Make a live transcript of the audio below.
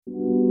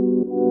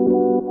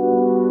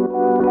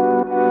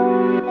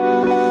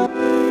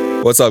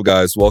What's up,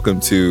 guys? Welcome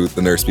to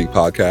the Nurse Speak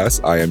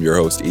podcast. I am your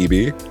host,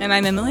 EB. And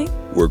I'm Emily.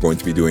 We're going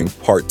to be doing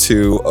part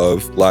 2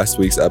 of last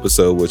week's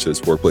episode, which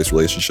is workplace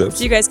relationships.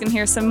 So you guys can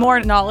hear some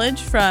more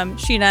knowledge from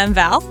Sheena and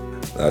Val.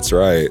 That's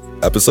right.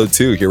 Episode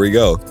 2. Here we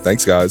go.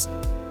 Thanks, guys.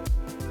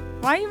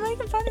 Why are you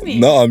making fun of me?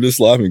 No, I'm just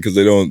laughing because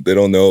they don't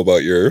know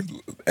about your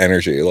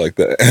energy like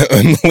that.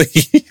 Emily.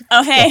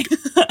 Oh, hey.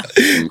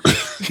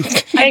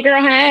 Hey,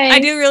 girl, hey. I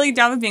do a really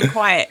job of being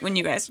quiet when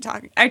you guys are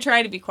talking. I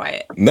try to be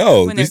quiet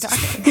No. when they're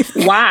talking.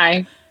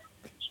 Why?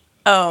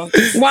 Oh.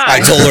 Why? I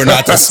told her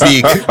not to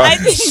speak. I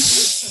think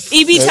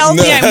EB tells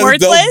me I'm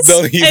worthless.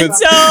 Don't even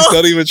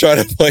try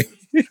to play.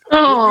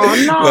 Oh,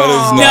 no. That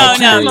is not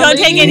No, don't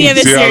take any of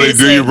it See how they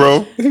seriously. do you,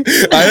 bro?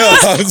 I know.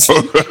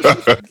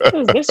 That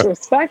was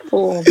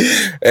disrespectful.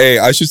 Hey,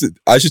 I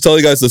should tell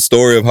you guys the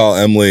story of how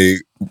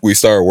we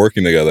started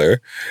working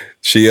together.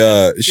 She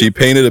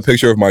painted a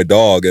picture of my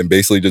dog and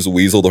basically just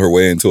weaseled her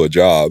way into a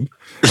job.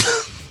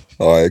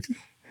 Like,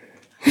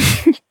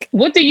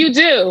 What do you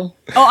do?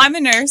 Oh, I'm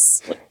a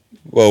nurse.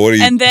 well, what are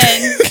you? And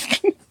then,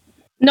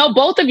 No,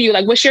 both of you.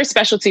 Like, what's your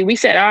specialty? We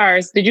said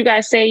ours. Did you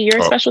guys say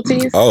your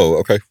specialties? Oh,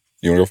 okay.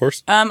 You want to go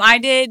first? I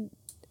did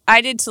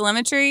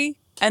telemetry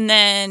and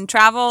then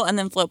travel and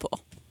then flow pool.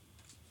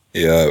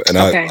 Yeah, and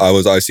Okay. I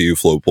was ICU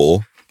flow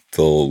pool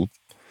till.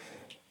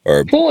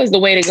 Pool is the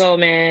way to go,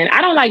 man.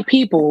 I don't like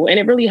people, and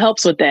it really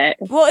helps with that.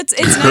 Well, it's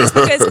nice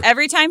because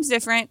every time's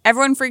different.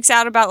 Everyone freaks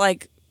out about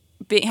like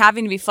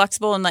having to be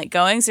flexible and like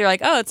going. So you're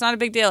like, oh, it's not a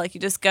big deal. Like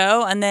you just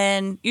go, and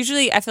then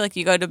usually I feel like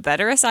you go to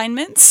better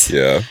assignments.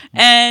 Yeah.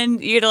 And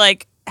you get to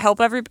like help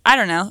I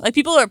don't know. Like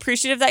people are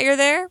appreciative that you're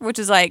there, which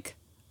is like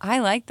I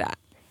like that.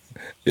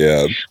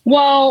 Yeah.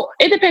 Well,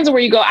 it depends on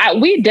where you go.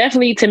 We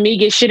definitely, to me,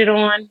 get shitted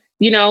on,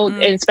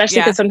 and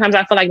especially because sometimes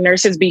I feel like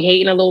nurses be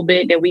hating a little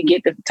bit that we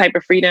get the type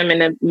of freedom and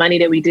the money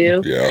that we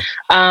do. Yeah.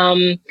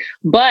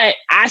 But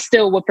I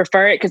still would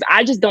prefer it because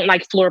I just don't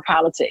like floor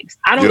politics.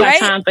 I don't Right? have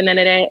time for none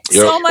of that.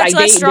 So much Like,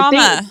 less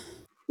drama.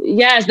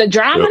 Yes, the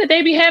drama that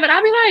they be having,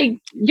 I be like,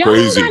 y'all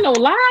Crazy. don't got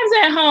no lives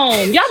at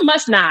home. Y'all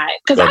must not.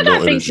 Because Got I got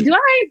no things to do.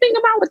 I ain't think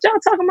about what y'all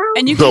talking about.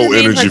 And you can No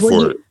remain energy like,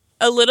 for it.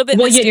 a little bit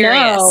Well,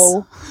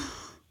 mysterious.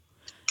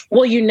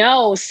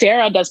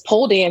 Sarah does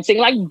pole dancing.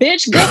 Like,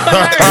 bitch, good for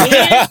her,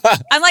 man.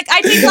 I'm like,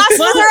 I take classes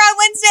with her on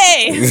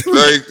Wednesday.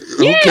 Like,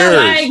 who Yeah, cares?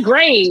 like,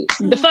 great.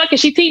 The fuck, can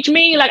she teach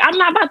me? Like, I'm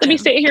not about to be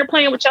sitting here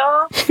playing with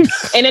y'all.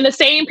 And then the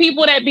same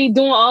people that be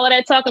doing all of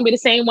that talking be the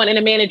same one in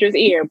the manager's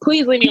ear.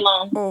 Please leave me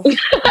alone. Oh.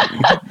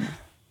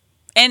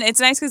 And it's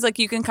nice because like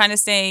you can kind of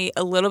stay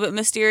a little bit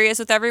mysterious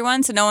with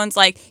everyone, so no one's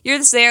like you're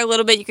just there a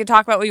little bit. You can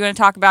talk about what you want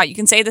to talk about. You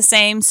can say the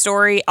same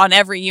story on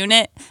every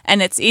unit,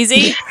 and it's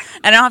easy.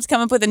 And I don't have to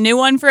come up with a new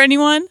one for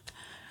anyone,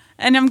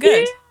 and I'm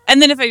good. Yeah.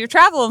 And then if you're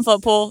traveling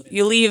float pool,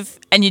 you leave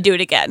and you do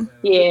it again.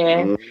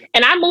 Yeah.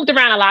 And I moved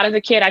around a lot as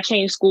a kid. I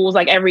changed schools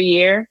like every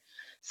year.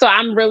 So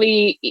I'm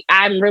really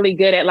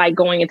good at like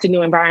going into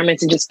new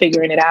environments and just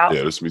figuring it out.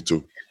 Yeah, that's me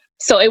too.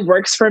 So it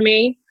works for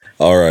me.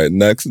 All right.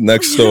 Next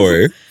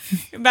story.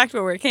 Back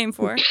to where it came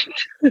for.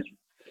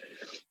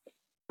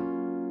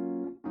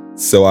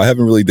 So I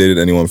haven't really dated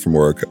anyone from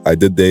work. I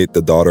did date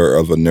the daughter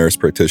of a nurse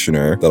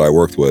practitioner that I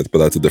worked with, but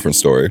that's a different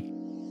story.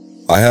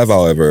 I have,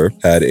 however,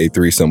 had a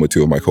threesome with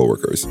 2 of my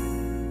coworkers.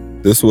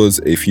 This was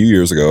a few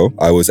years ago.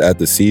 I was at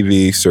the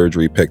CV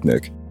surgery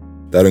picnic.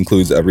 That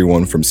includes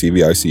everyone from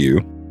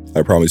CVICU.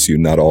 I promise you,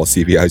 not all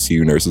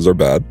CVICU nurses are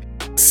bad.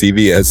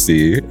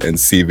 CVSC and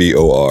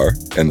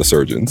CVOR and the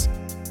surgeons.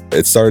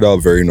 It started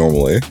out very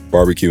normally,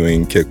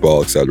 barbecuing,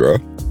 kickball, etc.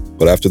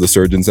 But after the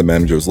surgeons and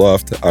managers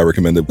left, I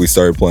recommended we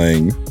started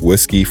playing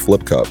Whiskey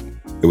Flip Cup.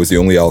 It was the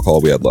only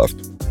alcohol we had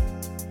left.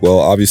 Well,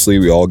 obviously,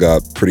 we all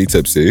got pretty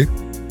tipsy.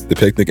 The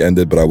picnic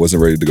ended, but I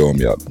wasn't ready to go home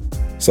yet.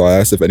 So I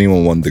asked if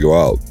anyone wanted to go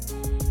out.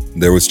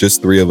 There was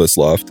just 3 of us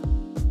left,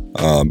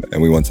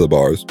 and we went to the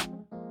bars.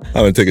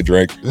 I'm gonna take a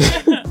drink.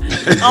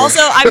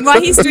 Also, while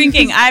he's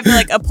drinking, I have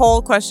like a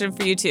poll question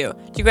for you two.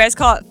 Do you guys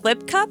call it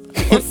flip cup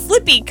or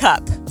flippy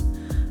cup?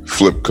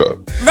 Flip cup.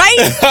 Right?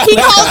 He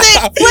calls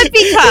it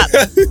flippy cup.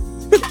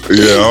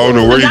 Yeah, I don't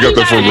know where you Why got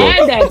that from, gotta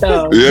bro. add that,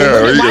 though?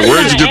 Yeah, Why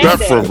where'd you get gotta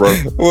that add from, bro?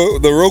 Well,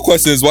 the real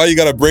question is why you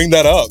gotta bring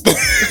that up.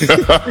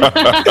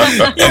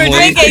 You were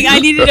drinking. I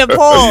needed a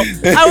poll.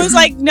 I was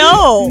like,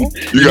 no.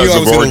 You guys knew I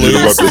have was gonna argued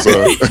about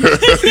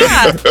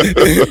this,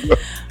 Yeah.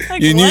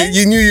 Like, You what?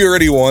 knew you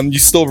already won. You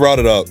still brought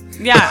it up.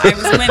 Yeah, I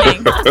was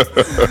winning.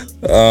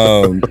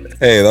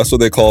 Hey, that's what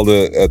they called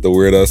it at the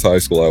weird ass high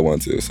school I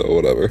went to. So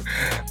whatever.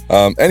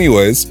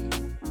 Anyways,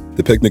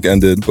 the picnic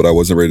ended, but I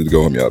wasn't ready to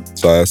go home yet.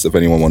 So I asked if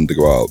anyone wanted to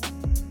go out.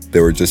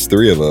 There were just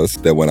 3 of us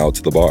that went out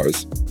to the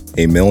bars: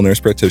 a male nurse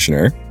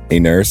practitioner, a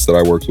nurse that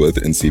I worked with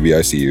in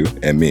CVICU,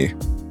 and me.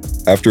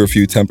 After a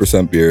few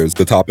 10% beers,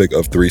 the topic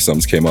of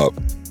threesomes came up.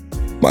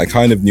 I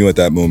kind of knew at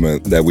that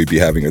moment that we'd be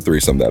having a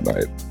threesome that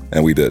night,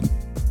 and we did.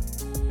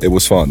 It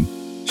was fun.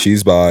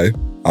 She's bi,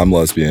 I'm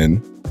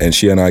lesbian, and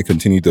she and I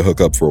continued to hook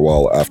up for a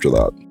while after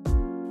that.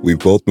 We've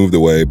both moved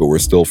away, but we're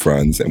still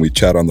friends, and we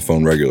chat on the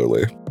phone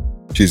regularly.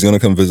 She's going to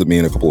come visit me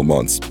in a couple of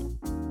months.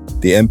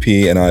 The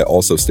MP and I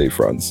also stay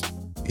friends.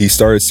 He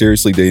started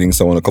seriously dating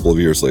someone a couple of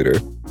years later.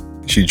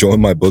 She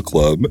joined my book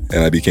club,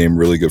 and I became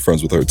really good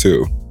friends with her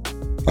too.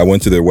 I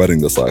went to their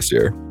wedding this last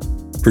year.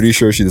 Pretty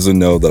sure she doesn't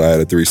know that I had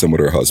a threesome with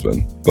her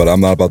husband, but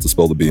I'm not about to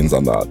spill the beans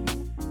on that.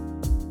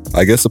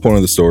 I guess the point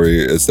of the story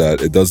is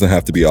that it doesn't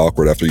have to be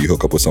awkward after you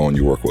hook up with someone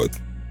you work with.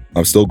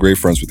 I'm still great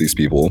friends with these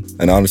people,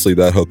 and honestly,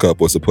 that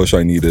hookup was the push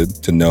I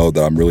needed to know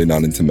that I'm really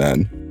not into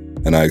men,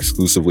 and I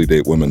exclusively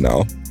date women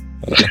now.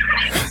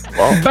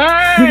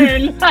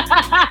 Burn!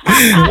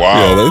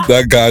 Wow. Yeah,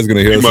 that guy's gonna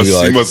hear this and be He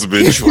like, must have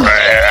been trash.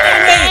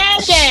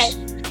 Add that.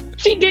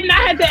 She did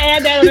not have to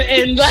add that on the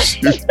end.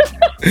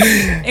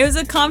 It was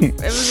a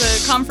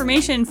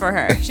confirmation for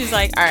her. She's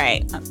like, all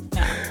right,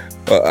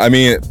 no. I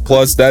mean,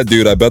 plus that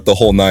dude, I bet the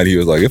whole night he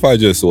was like, if I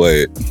just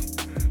wait,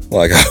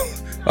 like,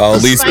 I'll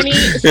at least. Funny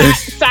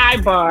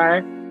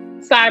sidebar.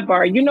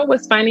 You know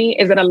what's funny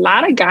is that a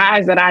lot of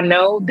guys that I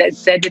know that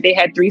said that they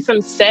had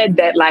threesomes said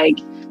that like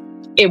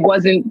it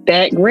wasn't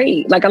that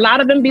great. Like a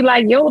lot of them be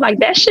like, yo, like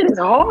that shit is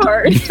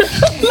hard.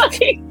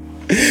 Like,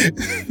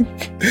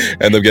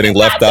 end up getting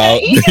left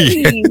out.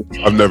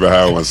 I've never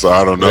had one, so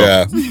I don't know.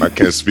 Yeah. I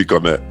can't speak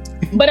on that.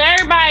 But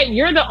everybody,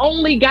 you're the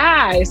only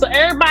guy. So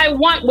everybody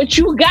want what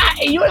you got,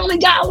 and you only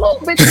got a little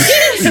bit to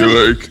give.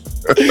 You're like,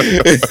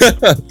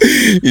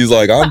 He's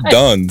like, I'm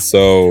done.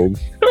 So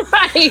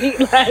Right.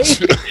 Like, I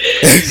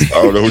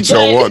don't know what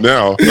y'all want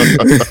now.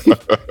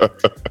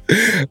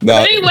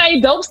 nah, anyway,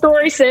 dope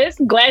story, sis.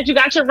 Glad you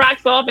got your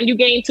rocks off and you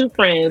gained 2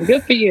 friends.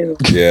 Good for you.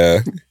 yeah.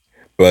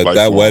 But that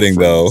Lifelong wedding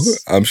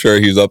friends. though, I'm sure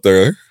he's up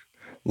there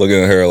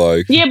looking at her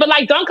like, Yeah, but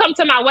like, don't come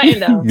to my wedding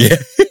though. yeah.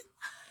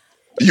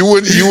 You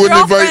wouldn't all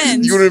invite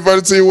friends. you wouldn't invite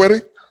her to your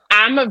wedding?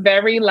 I'm a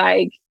very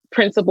like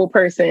principled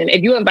person.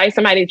 If you invite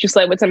somebody that you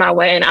slept with to my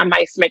wedding, I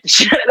might smack the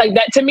shit like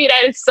that. To me,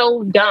 that is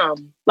so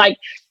dumb. Like,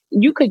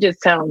 you could just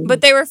tell me.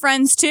 But they were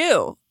friends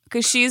too,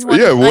 because she's one.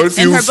 Yeah, what like, if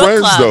in you were her book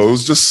friends club. though? It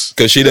was just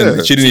Because she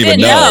didn't even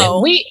didn't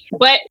know. know.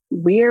 But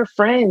we're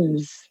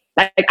friends.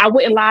 Like, I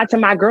wouldn't lie to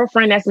my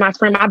girlfriend. That's my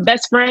friend, my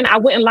best friend. I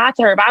wouldn't lie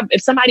to her.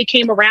 If somebody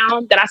came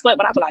around that I slept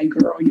with, I'd be like,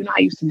 girl, you know,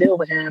 I used to deal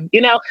with him,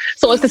 you know?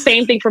 So it's the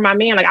same thing for my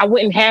man. Like, I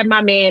wouldn't have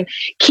my man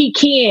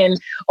kikiing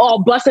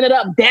or busting it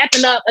up,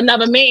 dapping up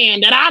another man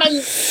that I done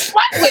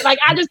slept with. Like,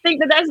 I just think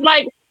that that's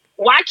like,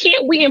 why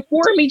can't we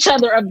inform each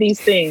other of these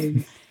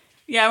things?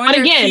 Yeah, I But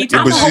wonder if again, he I'm but a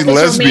told she's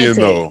hopeless lesbian romantic.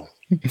 though.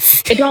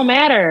 It don't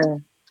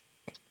matter.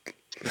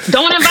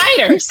 Don't invite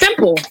her.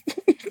 Simple.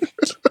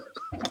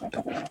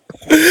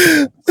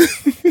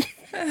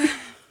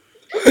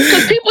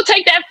 Because people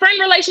take that friend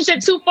relationship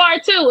too far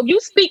too. If you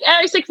speak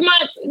every 6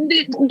 months,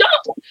 don't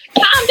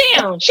calm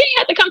down. She ain't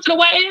have to come to the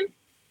wedding.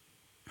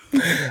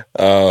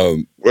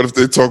 What if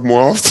they talk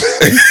more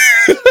often?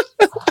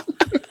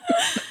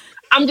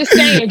 I'm just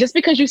saying, just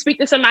because you speak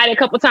to somebody a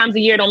couple times a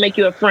year don't make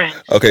you a friend.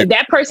 Okay. If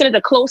that person is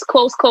a close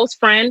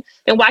friend,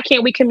 then why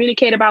can't we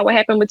communicate about what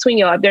happened between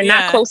y'all? If they're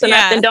not close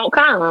enough, then don't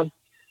come.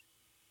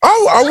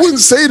 I wouldn't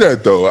say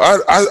that though.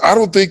 I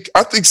don't think.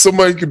 I think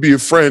somebody could be a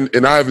friend,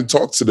 and I haven't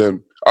talked to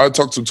them. I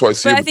talked to them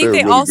twice a year. But I think they're they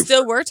really all good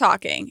still were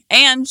talking,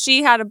 and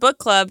she had a book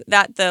club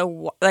that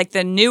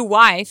the new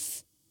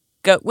wife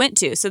went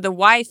to. So the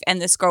wife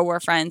and this girl were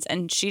friends,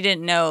 and she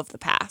didn't know of the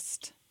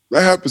past.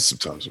 That happens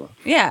sometimes, man.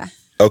 Yeah.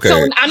 Okay.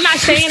 So I'm not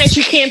saying that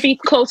you can't be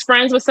close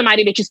friends with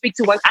somebody that you speak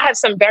to once. I have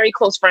some very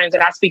close friends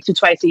that I speak to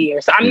twice a year.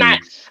 So I'm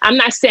not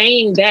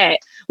saying that.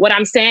 What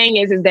I'm saying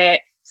is that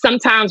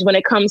sometimes when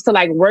it comes to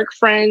like work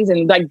friends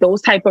and like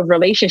those type of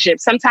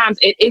relationships, sometimes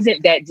it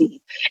isn't that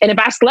deep. And if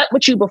I slept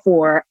with you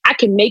before, I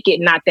can make it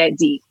not that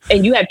deep.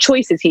 And you have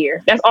choices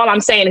here. That's all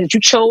I'm saying is that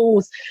you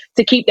chose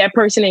to keep that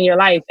person in your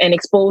life and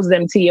expose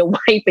them to your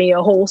wife and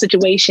your whole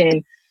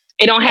situation.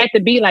 It don't have to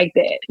be like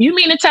that. You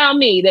mean to tell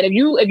me that if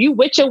you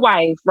with your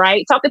wife,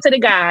 right, talking to the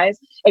guys,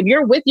 if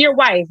you're with your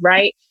wife,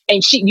 right,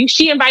 and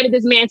she invited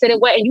this man to the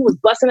wedding, and you was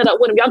busting it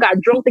up with him, y'all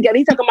got drunk together,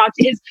 he's talking about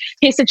his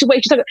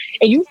situation,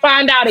 and you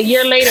find out a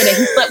year later that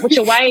he slept with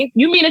your wife,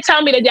 you mean to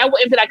tell me that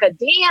wouldn't be like a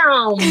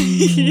damn,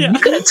 you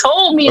could have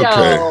told me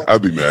though. Okay,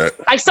 I'd be mad.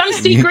 Like some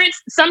secrets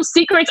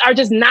are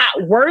just not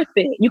worth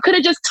it. You could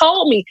have just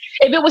told me.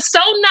 If it was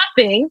so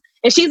nothing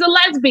and she's a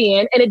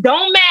lesbian and it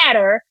don't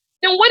matter,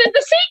 then what is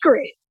the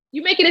secret?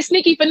 You making it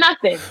sneaky for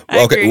nothing.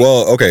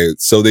 Okay.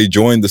 So they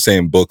joined the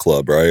same book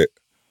club, right?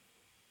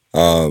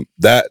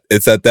 That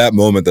it's at that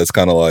moment that's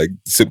kind of like,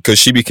 because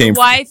she became The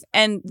wife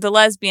and the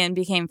lesbian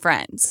became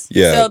friends.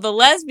 Yeah. So the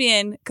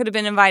lesbian could have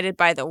been invited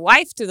by the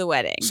wife to the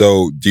wedding.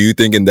 So do you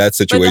think in that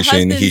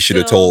situation he should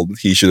have told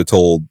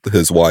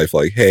his wife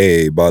like,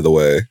 hey, by the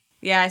way?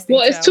 Yeah, I think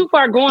Well, it's too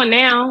far gone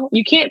now.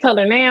 You can't tell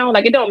her now.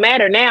 Like, it don't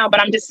matter now.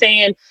 But I'm just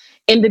saying,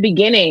 in the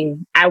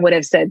beginning, I would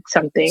have said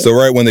something. So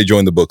right when they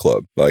joined the book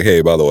club, like,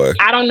 hey, by the way.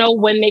 I don't know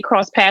when they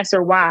crossed paths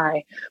or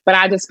why, but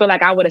I just feel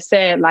like I would have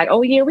said like,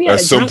 oh yeah, we had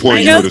At a some drunk point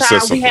night you would have said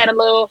outside. We had a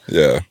little,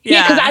 Yeah.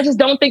 because I just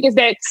don't think it's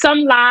that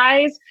some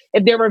lies,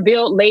 if they're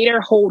revealed later,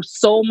 hold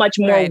so much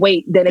more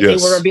weight than if they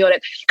were revealed.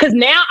 Because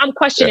now I'm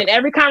questioning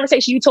every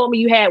conversation you told me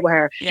you had with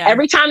her. Yeah.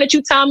 Every time that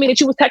you tell me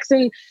that you was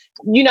texting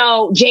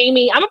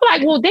Jamie, I'm gonna be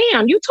like, well,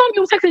 damn, you told me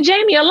you was texting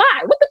Jamie a lot.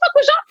 What the fuck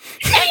was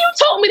y'all? And you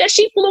told me that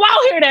she flew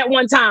out here that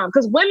one time.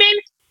 Because women,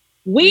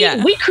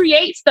 we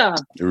create stuff.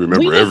 You remember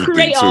we will everything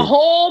create too. a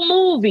whole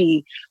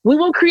movie. We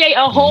will create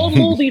a whole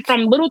movie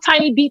from little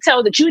tiny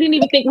details that you didn't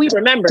even think we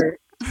remembered.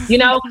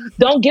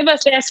 Don't give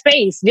us that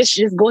space. Just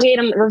go ahead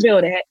and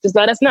reveal that. Just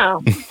let us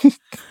know.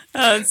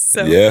 Oh, it's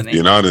so funny.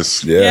 Being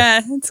honest. Yeah,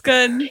 it's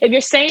good. If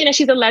you're saying that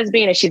she's a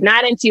lesbian and she's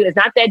not into you, it's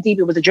not that deep,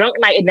 it was a drunk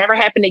night, it never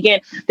happened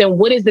again, then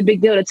what is the big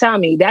deal to tell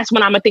me? That's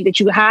when I'm going to think that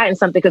you're hiding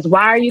something, because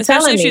why are you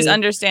telling me? Especially if she's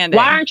understanding.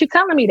 Why aren't you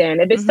telling me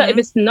then? If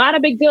it's not a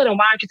big deal, then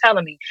why aren't you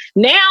telling me?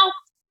 Now,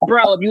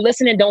 bro, if you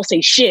listening, don't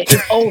say shit.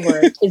 It's over.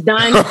 It's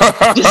done.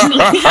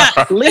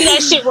 Just leave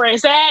that shit where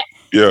it's at.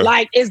 Yeah.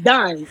 Like, it's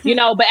done.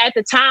 But at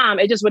the time,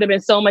 it just would have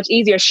been so much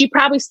easier. She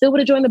probably still would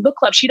have joined the book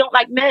club. She don't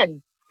like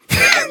men.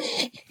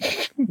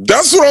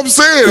 That's what I'm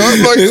saying.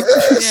 I'm like,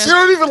 she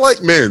don't even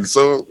like men.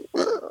 So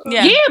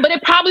yeah, but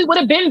it probably would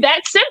have been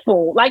that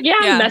simple. Like,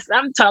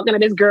 I'm talking to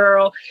this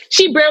girl.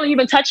 She barely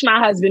even touched my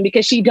husband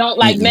because she don't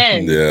like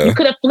men. Yeah. You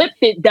could have flipped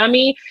it,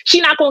 dummy. She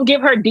not gonna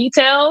give her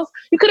details.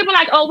 You could have been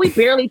like, oh, we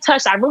barely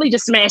touched. I really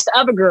just smashed the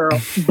other girl.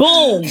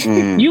 Boom.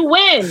 You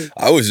win.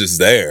 I was just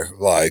there.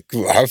 Like,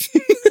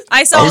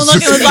 I saw him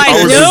looking, was like,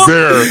 I was nope, just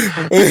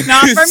there.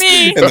 not for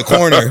me. In the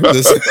corner.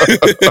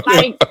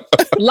 Like,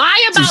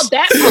 lie about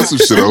that part. That's some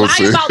shit I was Lie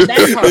saying. about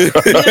that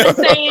part. You know what I'm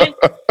saying?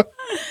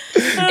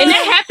 And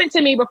that happened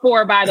to me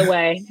before, by the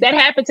way. That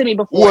happened to me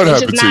before. What It's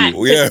happened just to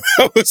you? Yeah,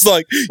 I was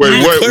like,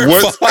 Wait,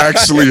 what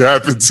actually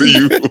happened to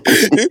you?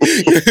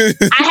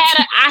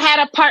 I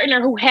had a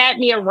partner who had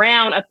me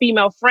around a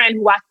female friend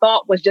who I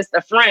thought was just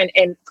a friend,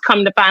 and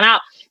come to find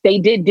out they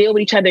did deal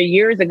with each other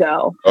years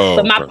ago.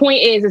 But my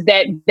point is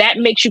that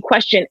makes you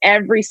question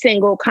every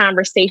single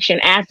conversation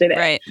after that.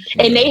 Right.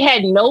 And they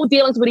had no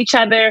dealings with each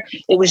other.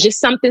 It was just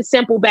something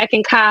simple back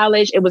in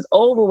college. It was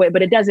over with,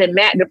 but it doesn't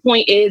matter. The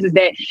point is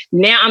that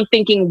now I'm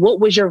thinking, what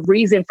was your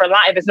reason for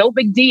life? If it's no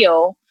big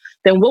deal,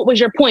 then what was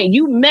your point?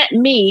 You met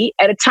me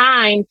at a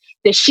time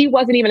that she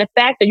wasn't even a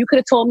factor. You could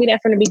have told me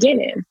that from the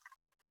beginning.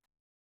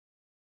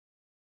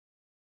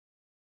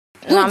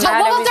 No, what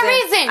was the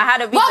reason? I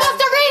had a reason. What was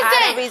the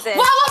reason?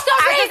 What was the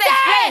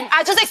reason?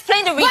 I just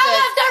explained the reason. What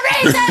was the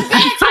reason,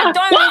 bitch? I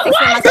don't really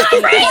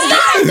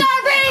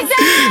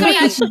explain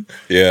myself.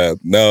 Yeah,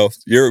 no,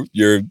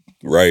 you're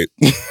right.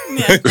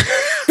 Yeah.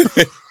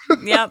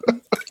 Yep.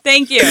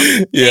 Thank you.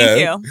 Yeah. Thank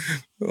you.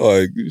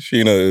 Like,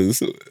 Sheena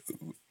is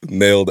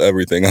nailed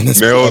everything on this.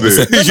 Nailed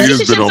it.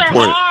 Relationships are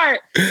hard.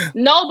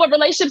 No, but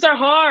relationships are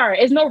hard.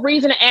 There's no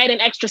reason to add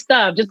in extra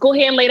stuff. Just go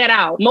ahead and lay that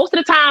out. Most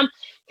of the time,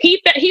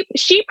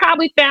 she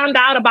probably found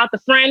out about the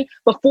friend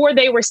before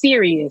they were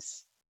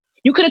serious.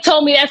 You could have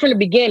told me that from the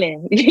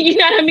beginning. You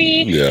know what I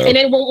mean? Yeah. And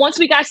then once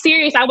we got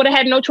serious, I would have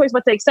had no choice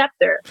but to accept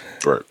her.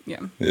 Right.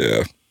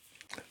 Yeah.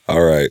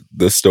 All right.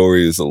 This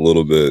story is a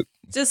little bit.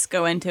 Just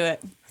go into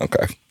it.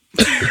 Okay.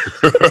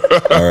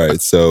 All right.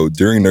 So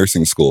during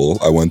nursing school,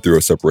 I went through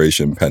a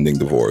separation pending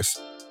divorce.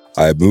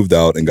 I had moved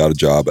out and got a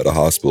job at a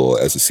hospital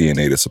as a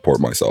CNA to support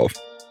myself.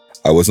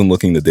 I wasn't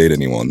looking to date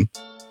anyone,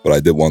 but I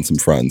did want some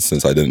friends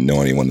since I didn't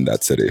know anyone in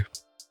that city.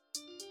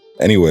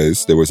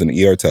 Anyways, there was an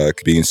ER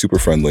tech being super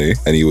friendly,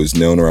 and he was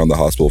known around the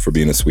hospital for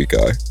being a sweet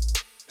guy.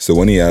 So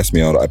when he asked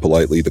me out, I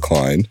politely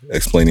declined,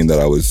 explaining that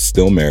I was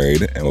still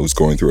married and was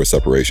going through a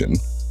separation.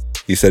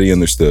 He said he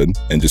understood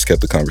and just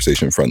kept the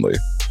conversation friendly.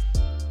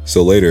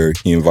 So later,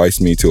 he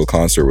invites me to a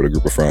concert with a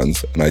group of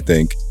friends, and I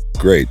think,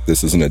 great,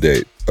 this isn't a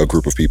date, a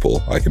group of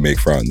people, I can make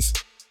friends.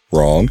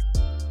 Wrong.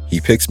 He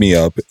picks me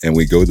up and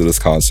we go to this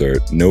concert,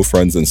 no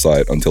friends in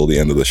sight until the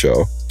end of the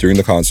show. During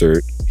the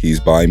concert, he's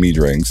buying me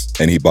drinks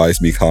and he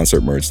buys me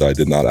concert merch that I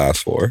did not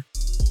ask for,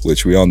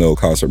 which we all know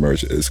concert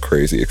merch is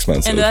crazy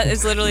expensive. And that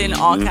is literally in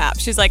all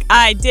caps. She's like,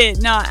 I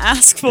did not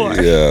ask for.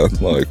 Yeah,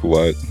 like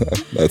what?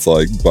 That's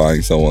like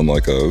buying someone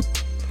like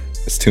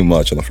it's too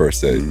much on the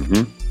first date.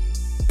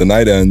 Mm-hmm. The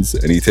night ends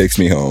and he takes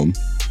me home.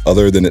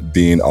 Other than it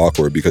being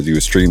awkward because he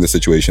was treating the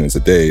situation as a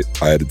date,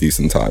 I had a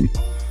decent time.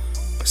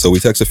 So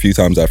we text a few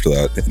times after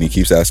that, and he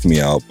keeps asking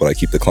me out, but I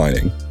keep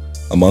declining.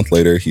 A month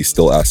later, he's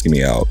still asking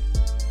me out.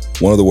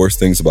 One of the worst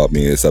things about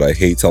me is that I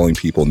hate telling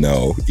people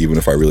no, even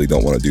if I really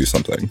don't want to do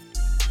something.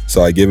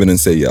 So I give in and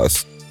say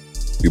yes.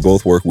 We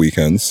both work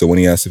weekends, so when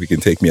he asks if he can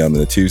take me out on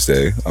a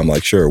Tuesday, I'm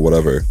like, sure,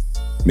 whatever.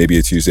 Maybe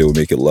a Tuesday would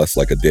make it less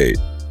like a date.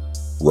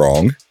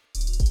 Wrong.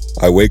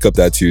 I wake up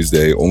that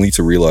Tuesday only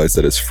to realize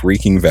that it's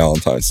freaking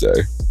Valentine's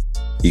Day.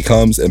 He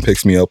comes and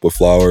picks me up with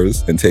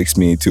flowers and takes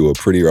me to a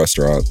pretty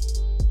restaurant.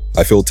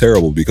 I feel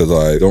terrible because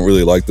I don't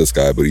really like this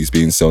guy, but he's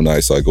being so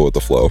nice, so I go with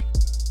the flow.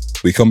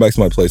 We come back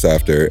to my place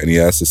after, and he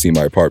asks to see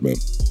my apartment.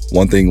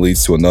 One thing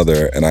leads to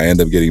another, and I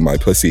end up getting my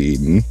pussy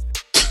eaten.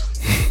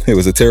 It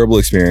was a terrible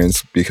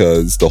experience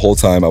because the whole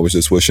time I was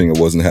just wishing it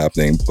wasn't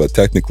happening, but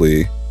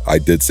technically, I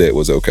did say it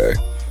was okay.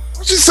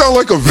 You sound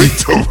like a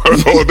victim.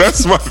 Oh,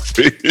 that's my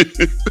thing.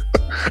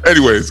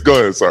 Anyways, go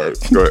ahead. Sorry.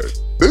 Go ahead.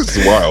 This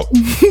is wild.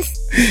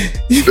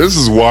 This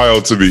is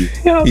wild to me.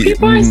 Yo,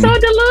 people are so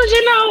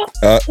delusional.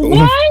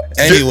 What?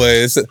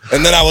 Anyways,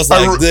 and then I was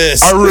like,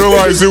 this. I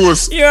realized it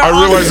was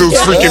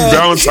freaking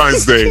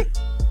Valentine's Day.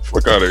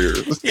 Fuck out of here.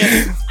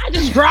 I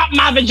just dropped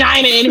my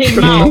vagina in his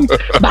mouth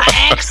by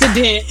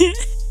accident.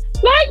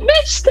 Like,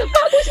 bitch, the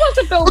fuck we supposed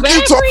to feel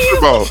bad for you? What are you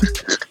talking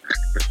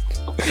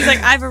about? He's like,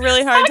 I have a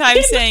really hard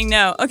time saying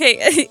no.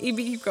 Okay,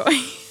 keep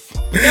going.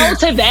 No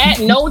to that.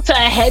 No to a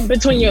head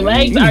between your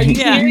legs. Are you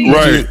serious?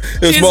 Right.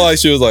 It was more like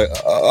she was like,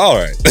 all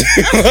right.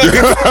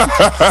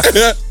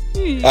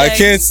 I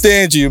can't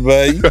stand you,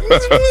 but sit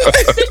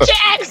your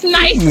ass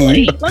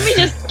nicely. Let me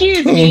just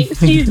excuse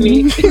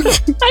me.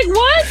 Like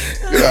what?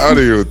 Get out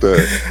of here with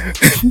that.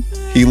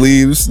 He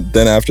leaves.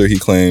 Then after he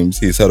claims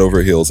he's head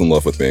over heels in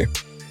love with me.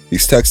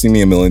 He's texting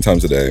me 1,000,000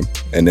 times a day,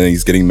 and then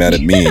he's getting mad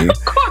at me.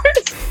 Of course.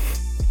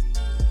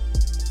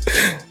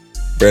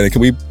 Brandon,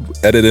 can we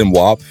edit in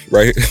WAP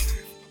right?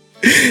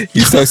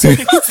 He's texting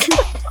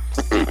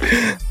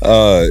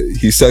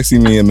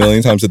me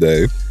 1,000,000 times a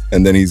day,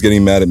 and then he's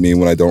getting mad at me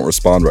when I don't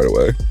respond right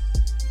away.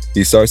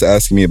 He starts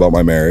asking me about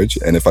my marriage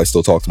and if I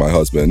still talk to my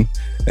husband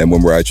and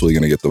when we're actually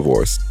going to get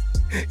divorced.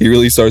 He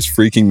really starts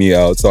freaking me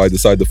out, so I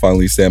decide to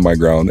finally stand my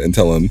ground and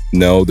tell him,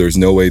 no, there's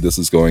no way this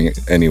is going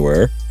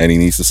anywhere, and he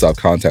needs to stop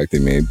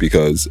contacting me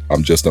because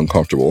I'm just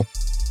uncomfortable.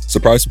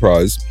 Surprise,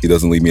 surprise, he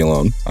doesn't leave me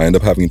alone. I end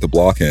up having to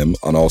block him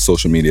on all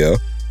social media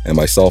and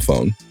my cell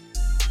phone.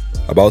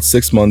 About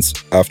 6 months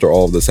after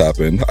all of this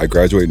happened, I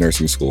graduate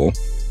nursing school,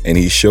 and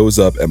he shows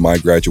up at my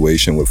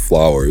graduation with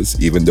flowers,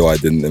 even though I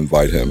didn't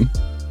invite him.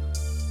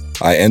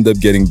 I end up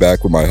getting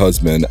back with my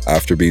husband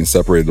after being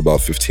separated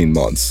about 15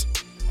 months.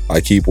 I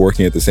keep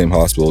working at the same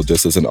hospital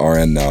just as an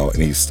RN now,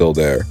 and he's still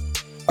there.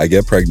 I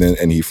get pregnant,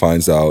 and he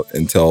finds out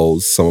and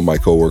tells some of my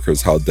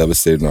coworkers how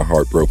devastated and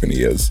heartbroken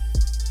he is.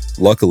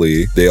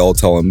 Luckily, they all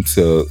tell him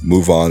to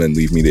move on and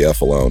leave me the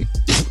F alone.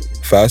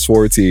 Fast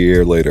forward to a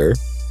year later,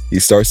 he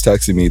starts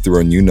texting me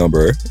through a new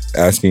number,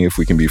 asking if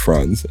we can be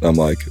friends. And I'm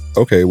like,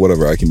 okay,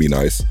 whatever, I can be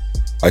nice.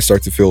 I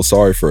start to feel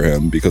sorry for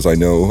him because I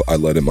know I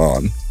led him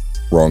on.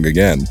 Wrong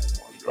again.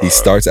 He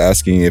starts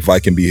asking if I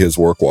can be his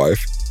work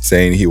wife,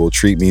 saying he will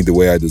treat me the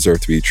way I deserve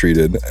to be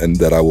treated and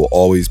that I will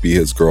always be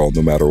his girl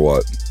no matter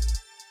what.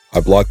 I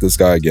blocked this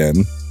guy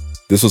again.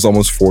 This was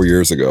almost 4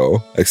 years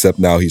ago, except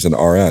now he's an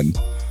RN.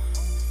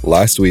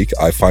 Last week,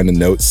 I find a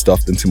note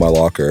stuffed into my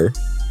locker.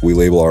 We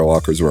label our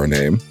lockers with our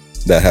name.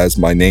 That has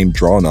my name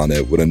drawn on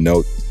it with a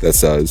note that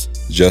says,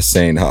 just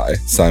saying hi,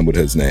 signed with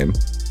his name.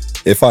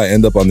 If I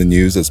end up on the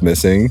news as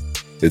missing,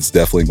 it's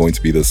definitely going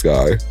to be this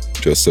guy,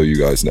 just so you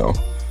guys know.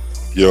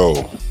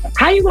 Yo.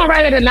 How you gonna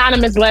write an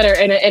anonymous letter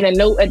and a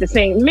note at the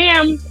same,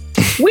 ma'am,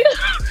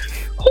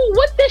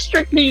 what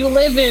district do you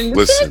live in?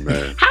 Listen,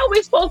 man. How are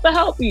we supposed to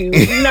help you?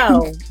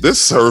 No.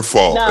 This is her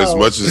fault as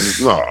much as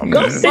Go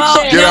man. sit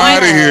Get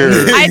out of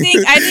here. I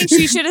think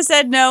she should have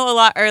said no a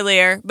lot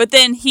earlier, but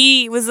then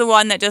he was the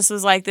one that just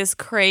was like this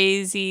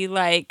crazy,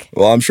 like.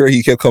 Well, I'm sure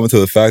he kept coming to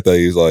the fact that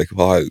he's like,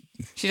 well,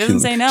 she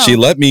doesn't say no. She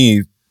let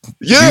me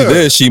do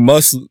this. She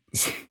must.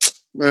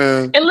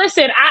 Man. And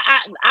listen,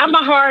 I'm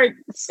a hard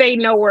say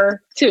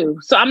knower too.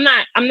 So I'm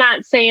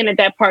not saying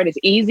that part is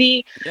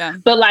easy. Yeah.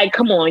 But like,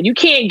 come on, you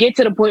can't get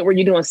to the point where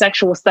you're doing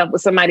sexual stuff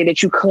with somebody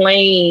that you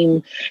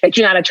claim that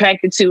you're not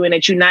attracted to and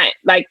that you're not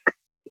like.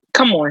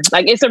 Come on,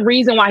 like it's a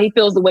reason why he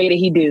feels the way that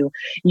he do.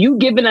 You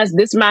giving us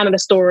this amount of the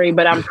story,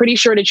 but I'm pretty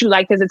sure that you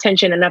liked his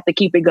attention enough to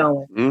keep it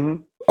going.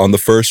 Mm-hmm. On the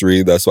first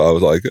read, that's why I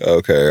was like,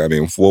 okay. I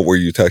mean, what were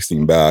you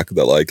texting back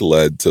that like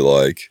led to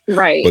like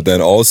right? But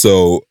then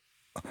also.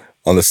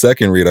 On the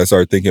second read, I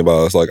started thinking about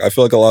it. I was like, I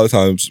feel like a lot of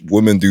times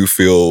women do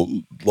feel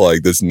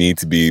like this need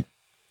to be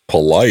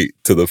polite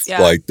to the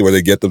like where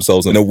they get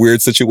themselves in a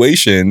weird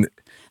situation.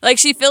 Like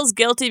she feels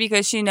guilty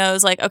because she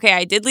knows like, okay,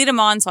 I did lead him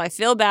on, so I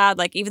feel bad.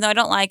 Like even though I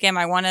don't like him,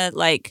 I want to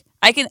like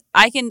I can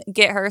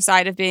get her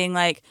side of being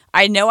like,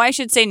 I know I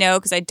should say no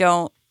because I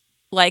don't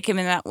like him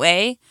in that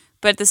way.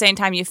 But at the same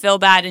time, you feel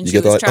bad, and you she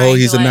was get like, trying oh,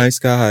 he's to, a like, nice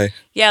guy.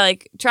 Yeah,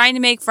 like trying to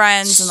make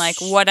friends and like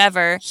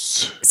whatever.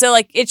 So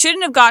like it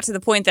shouldn't have got to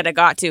the point that it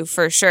got to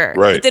for sure.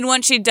 Right. But then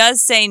once she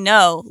does say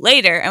no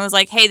later and was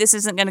like, hey, this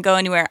isn't going to go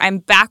anywhere. I'm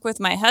back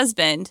with my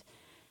husband.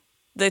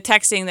 The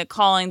texting, the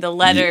calling, the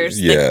letters,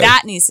 like,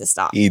 that needs to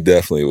stop. He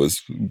definitely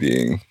was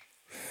being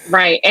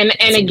right. And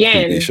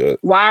again,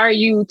 why are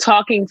you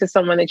talking to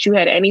someone that you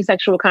had any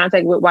sexual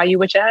contact with while you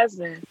with your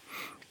husband?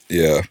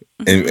 Yeah,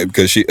 and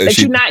because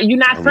you're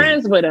not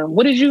friends with him.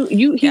 What did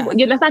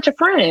that's not your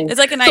friend. It's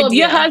like an idea. So if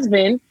your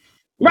husband,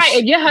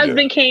 if your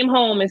husband came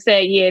home and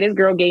said, "Yeah, this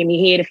girl gave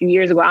me head a few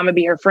years ago. I'm gonna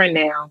be her friend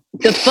now."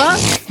 The fuck?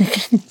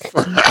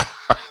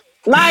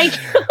 Like,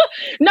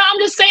 no, I'm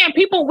just saying,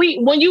 people.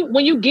 When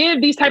you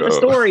give these type of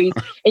stories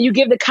and you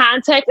give the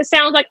context, it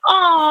sounds like,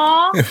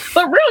 aw,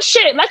 but real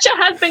shit. Let your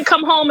husband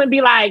come home and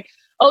be like,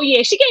 oh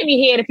yeah, she gave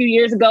me head a few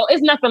years ago.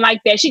 It's nothing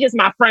like that. She just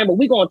my friend, but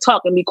we gonna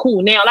talk and be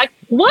cool now. Like,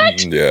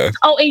 what? Yeah.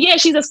 Oh, and yeah,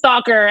 she's a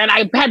stalker, and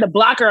I had to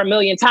block her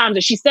 1,000,000 times.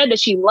 And she said that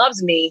she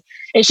loves me,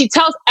 and she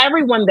tells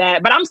everyone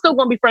that, but I'm still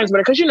gonna be friends with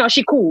her because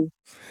she cool.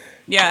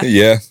 Yeah.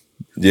 Yeah.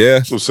 Yeah.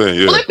 That's what I'm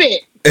saying. Yeah. Flip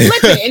it.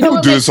 Flip it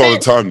and do this all the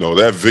time, though.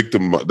 That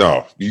victim,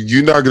 no,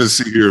 you're not gonna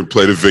sit here and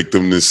play the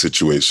victim in this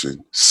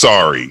situation.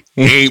 Sorry,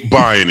 ain't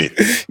buying it.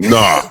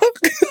 Nah,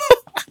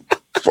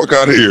 fuck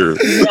out of here.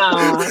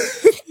 Nah.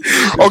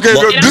 Okay,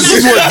 no, this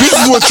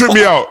is what tripped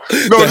me out.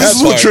 No, this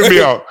is what tripped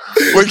me out.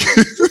 Like,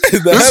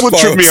 this is what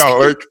tripped me out.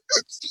 Like,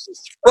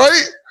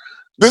 right?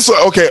 This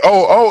okay.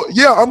 Oh,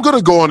 yeah. I'm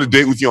gonna go on a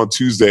date with you on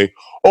Tuesday.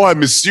 Oh, I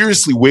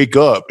mysteriously wake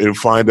up and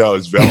find out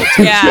it's Valentine's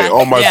Day.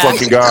 Oh my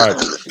fucking God.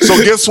 So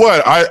guess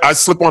what? I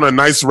slip on a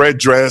nice red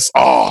dress.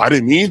 Oh, I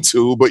didn't mean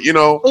to, but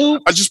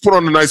I just put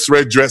on a nice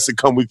red dress and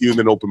come with you and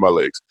then open my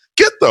legs.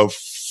 Get the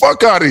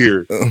fuck out of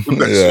here.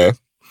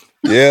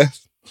 Yeah.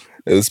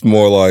 It's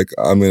more like,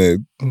 I'm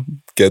going to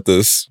get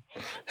this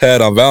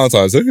head on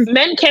Valentine's Day.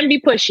 Men can be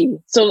pushy.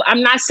 So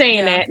I'm not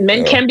saying that.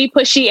 Men can be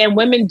pushy, and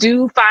women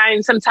do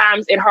find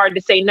sometimes it hard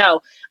to say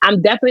no.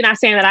 I'm definitely not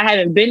saying that I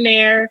haven't been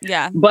there.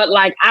 Yeah. But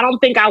like, I don't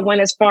think I went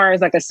as far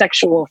as like a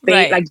sexual fate.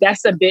 Right. Like,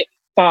 that's a bit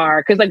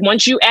far. Because like,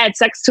 once you add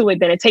sex to it,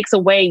 then it takes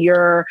away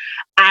your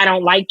I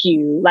don't like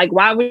you. Like,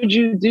 why would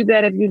you do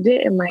that if you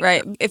didn't like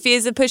Right. If he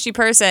is a pushy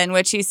person,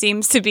 which he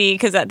seems to be,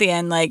 because at the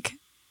end, like,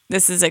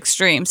 this is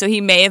extreme. So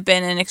he may have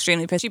been an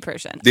extremely pushy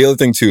person. The other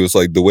thing too is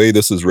like the way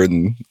this is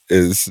written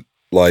is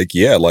like,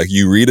 like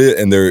you read it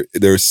and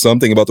there's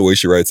something about the way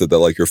she writes it that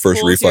like your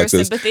first reflex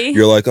is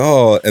you're like,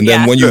 oh, and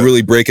then when you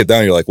really break it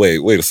down, you're like,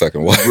 wait a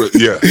second, what?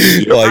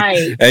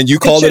 Like, and you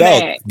called it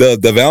out,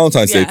 the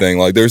Valentine's Day thing.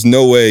 Like, there's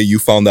no way you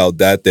found out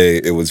that day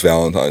it was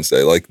Valentine's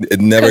Day. Like,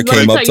 it never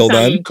came up till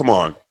then. Come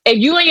on. If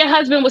you and your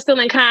husband were still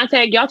in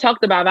contact, y'all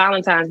talked about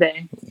Valentine's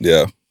Day.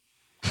 Yeah.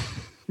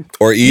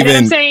 Or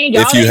even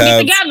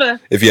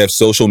if you have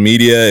social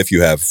media, if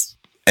you have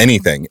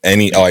anything,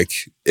 like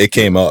it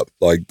came up.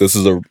 Like, this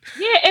is and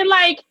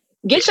like,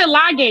 get your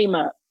lie game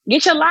up.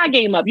 Get your lie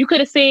game up. You could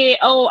have said,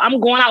 "Oh, I'm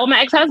going out with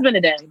my ex-husband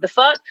today." The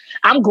fuck?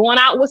 I'm going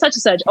out with such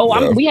and such.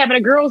 Oh, we having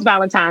a girls'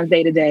 Valentine's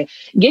Day today.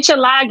 Get your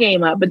lie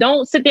game up, but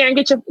don't sit there and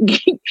get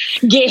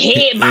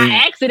head by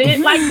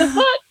accident. Like, the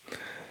fuck?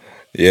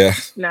 Yeah.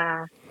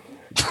 Nah.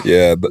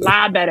 Yeah.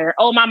 Lie better.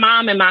 Oh, my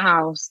mom in my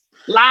house.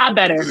 Lie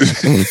better.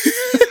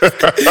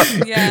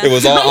 It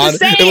was all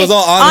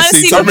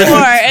honesty before,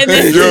 and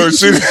then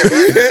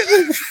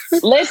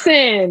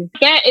listen,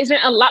 that isn't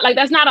a lot. Like,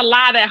 that's not a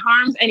lie that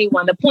harms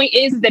anyone. The point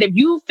is that if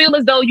you feel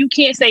as though you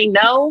can't say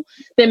no,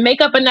 then make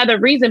up another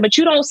reason. But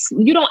you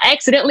don't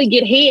accidentally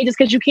get head just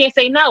because you can't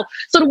say no.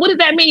 So what does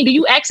that mean? Do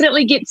you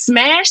accidentally get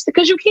smashed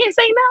because you can't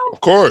say no?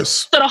 Of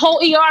course. So the whole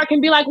ER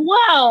can be like,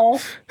 well,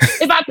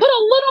 if I put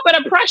a little bit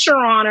of pressure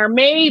on her,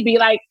 maybe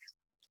like.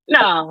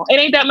 No, it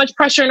ain't that much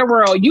pressure in the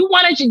world. You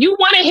wanted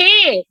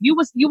head. You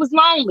was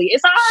lonely.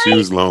 It's all right. She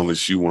was lonely.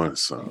 She wanted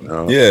some.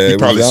 Yeah, he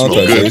probably smelled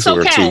good it's to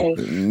her okay.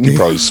 too. He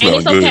probably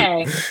smelled good.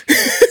 Okay.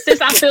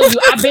 Sis, I feel you.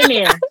 I've been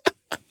there.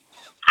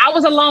 I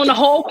was alone the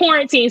whole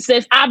quarantine,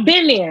 sis. I've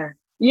been there.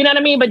 You know what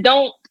I mean? But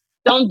don't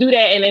do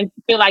that and then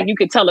feel like you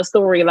could tell a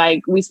story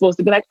like we supposed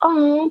to be like,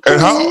 oh.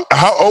 And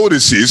how old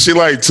is she? Is she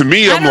like, to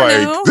me, I'm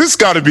like, this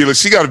gotta be like,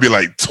 she gotta be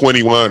like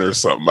 21 or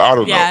something. I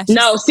don't know.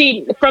 No,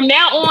 see, from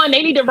now on,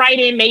 they need to write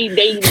in they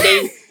age.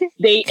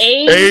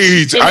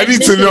 Age. I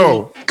need to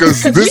know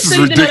because this is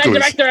ridiculous.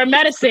 That director of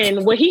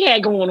medicine, what he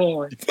had going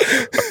on.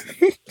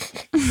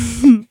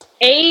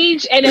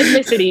 Age and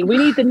ethnicity. We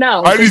need to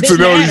know. I need to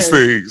know these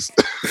things.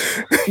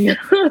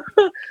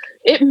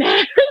 It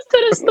matters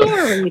to the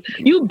story.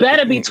 You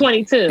better be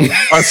 22.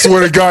 I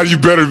swear to God, you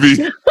better be.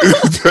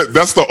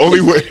 That's the only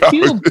way.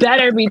 You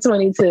better be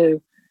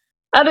 22.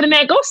 Other than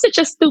that, go sit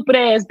your stupid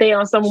ass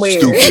down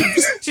somewhere.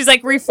 She's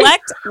like,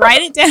 reflect,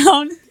 write it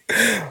down.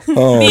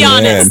 Be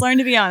honest. Learn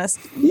to be honest.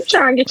 You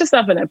trying to get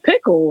yourself in a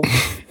pickle.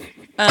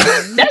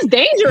 That's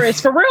dangerous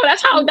for real.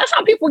 That's how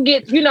people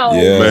get,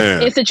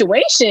 in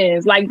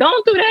situations. Like,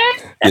 don't do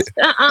that.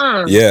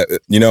 That's Yeah,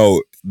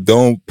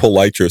 don't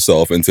polite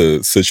yourself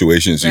into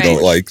situations you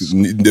don't like.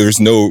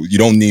 You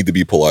don't need to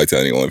be polite to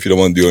anyone if you don't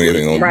want to do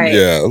anything. Right.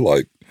 Yeah,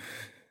 like.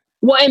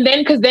 Well, and then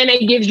because then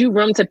it gives you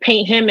room to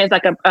paint him as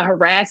like a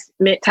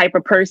harassment type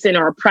of person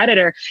or a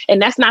predator, and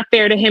that's not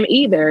fair to him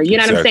either. You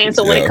know what I'm saying?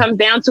 So when it comes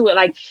down to it,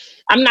 like,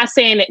 I'm not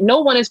saying that no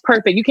one is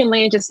perfect. You can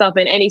land yourself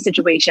in any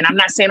situation. I'm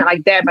not saying it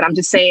like that, but I'm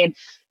just saying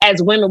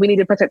as women, we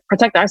need to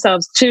protect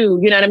ourselves too.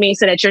 You know what I mean?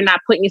 So that you're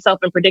not putting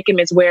yourself in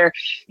predicaments where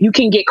you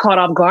can get caught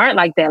off guard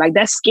like that. Like,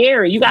 that's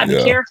scary. You got to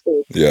be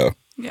careful. Yeah.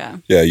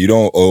 Yeah, you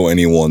don't owe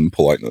anyone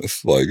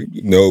politeness. Like,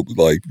 no,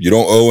 like, you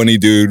don't owe any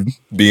dude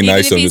being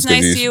nice to him. If he's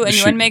nice to you and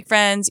you want to make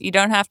friends, you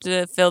don't have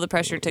to feel the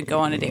pressure to go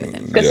on a date with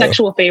him. Because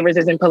sexual favors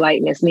isn't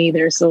politeness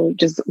neither. So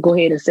just go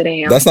ahead and sit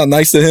down. That's not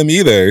nice to him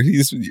either.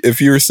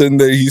 If you're sitting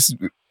there, he's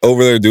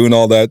over there doing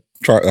all that.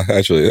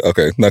 Actually,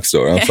 okay, next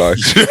story. I'm sorry.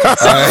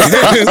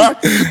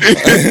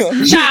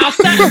 Child,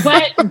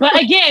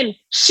 but again,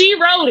 she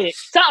wrote it.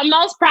 Something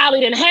else probably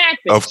didn't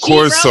happen. Of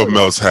course, something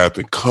else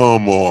happened.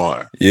 Come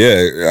on.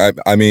 Yeah,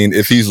 I mean,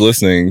 if he's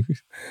listening,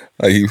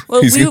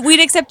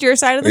 we'd accept your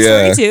side of the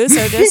story too.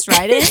 So just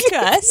write it to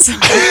us.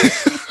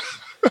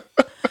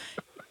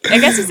 I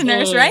guess he's a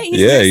nurse, right? He's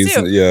yeah, a nurse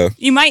too. Yeah.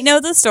 You might know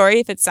the story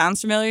if it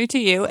sounds familiar to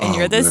you, and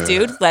you're this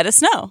dude. Let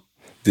us know.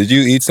 Did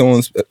you eat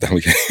someone's?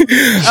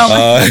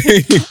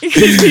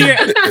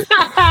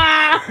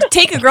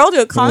 Take a girl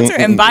to a concert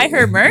and buy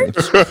her merch?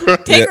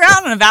 Take her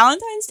out on a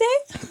Valentine's Day?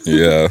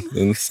 Yeah,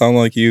 doesn't sound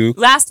like you.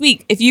 Last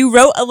week, if you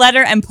wrote a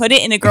letter and put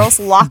it in a girl's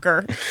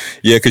locker.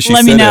 Yeah, because she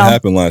said it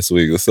happened last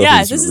week. This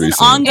is an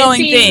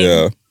ongoing thing.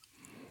 Yeah.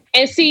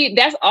 And see,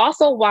 that's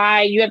also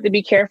why you have to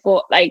be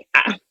careful. Like,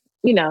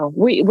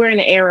 we're in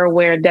an era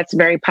where that's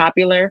very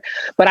popular,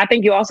 but I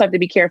think you also have to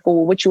be careful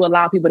with what you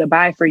allow people to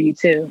buy for you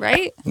too.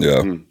 Right?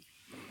 Yeah.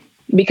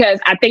 Because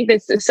I think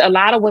it's a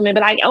lot of women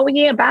be like, oh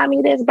yeah, buy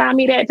me this, buy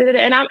me that,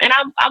 and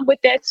I'm with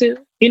that too,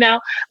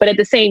 But at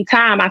the same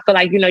time, I feel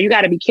like you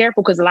got to be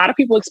careful because a lot of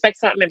people expect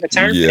something in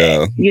return.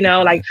 Yeah. For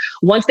that, like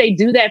once they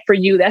do that for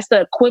you, that's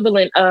the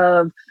equivalent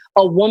of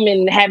a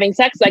woman having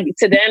sex. Like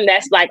to them,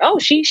 that's like, oh,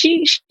 she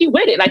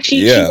with it, like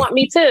she want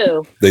me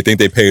too. They think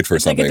they paid for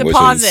something, like a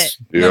deposit.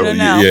 Which is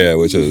No. Yeah,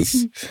 which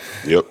is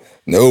yep.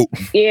 Nope.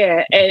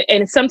 Yeah,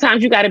 and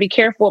sometimes you got to be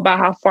careful about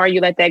how far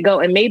you let that go.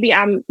 And maybe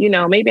I'm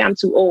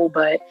too old,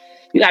 but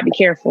you got to be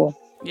careful.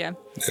 Yeah.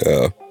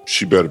 Yeah.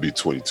 She better be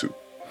 22.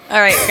 All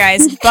right,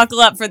 guys,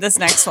 buckle up for this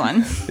next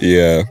one.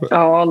 Yeah.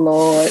 Oh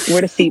Lord, where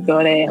the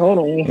seatbelt at? Hold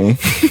on.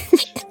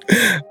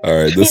 All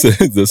right,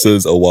 this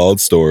is a wild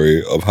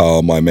story of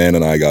how my man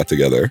and I got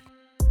together.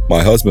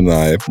 My husband and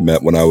I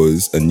met when I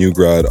was a new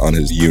grad on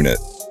his unit.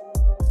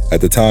 At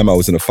the time, I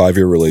was in a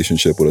 5-year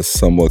relationship with a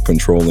somewhat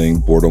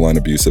controlling, borderline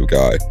abusive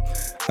guy.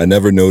 I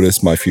never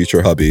noticed my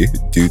future hubby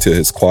due to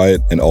his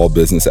quiet and all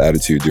business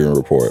attitude during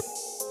report.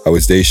 I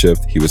was day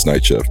shift, he was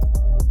night shift.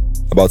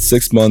 About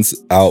 6 months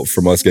out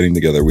from us getting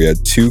together, we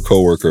had 2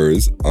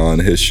 coworkers on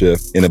his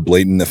shift in a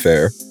blatant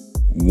affair.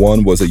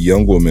 One was a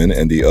young woman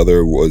and the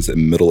other was a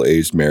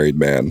middle-aged married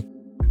man.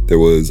 There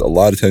was a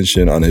lot of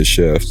tension on his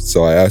shift,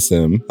 so I asked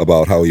him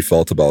about how he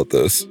felt about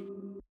this.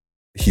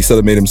 He said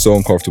it made him so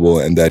uncomfortable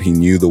and that he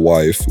knew the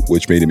wife,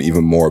 which made him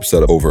even more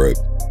upset over it.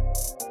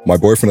 My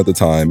boyfriend at the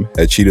time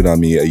had cheated on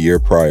me a year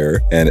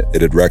prior and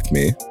it had wrecked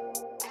me.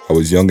 I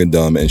was young and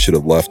dumb and should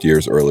have left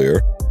years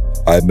earlier.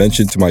 I had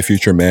mentioned to my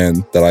future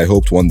man that I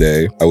hoped one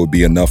day I would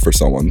be enough for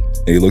someone,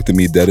 and he looked at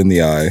me dead in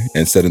the eye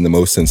and said in the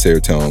most sincere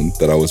tone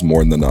that I was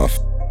more than enough.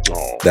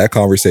 That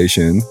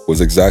conversation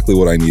was exactly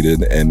what I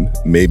needed and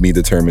made me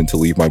determined to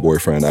leave my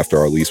boyfriend after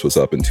our lease was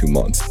up in 2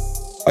 months.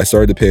 I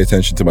started to pay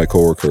attention to my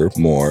coworker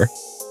more.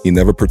 He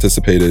never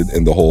participated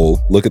in the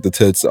whole look at the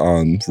tits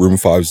on Room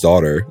 5's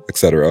daughter,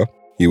 etc.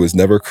 He was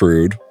never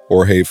crude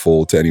or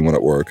hateful to anyone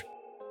at work.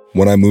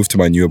 When I moved to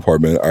my new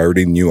apartment, I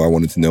already knew I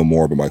wanted to know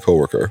more about my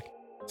coworker.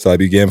 So I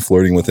began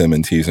flirting with him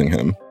and teasing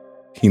him.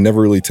 He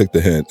never really took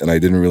the hint, and I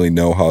didn't really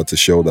know how to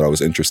show that I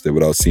was interested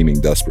without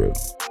seeming desperate.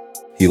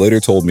 He later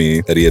told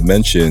me that he had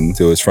mentioned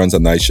to his friends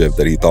on night shift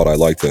that he thought I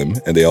liked him,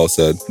 and they all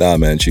said, nah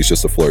man, she's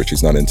just a flirt,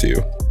 she's not into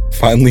you.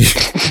 Finally,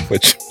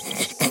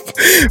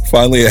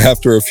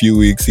 after a few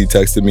weeks, he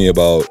texted me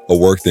about a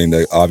work thing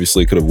that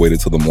obviously could have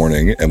waited till the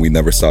morning, and we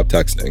never stopped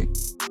texting.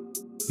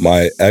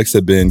 My ex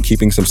had been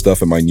keeping some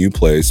stuff in my new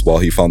place while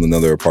he found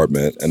another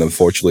apartment, and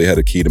unfortunately had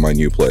a key to my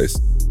new place.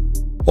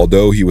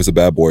 Although he was a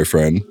bad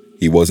boyfriend,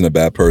 he wasn't a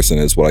bad person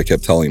is what I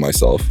kept telling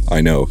myself.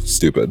 I know,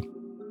 stupid.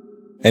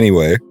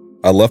 Anyway,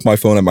 I left my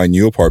phone at my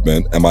new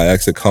apartment, and my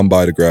ex had come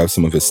by to grab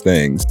some of his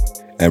things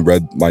and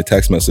read my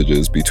text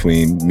messages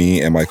between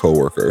me and my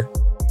coworker.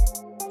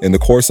 In the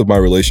course of my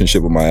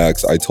relationship with my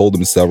ex, I told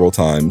him several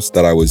times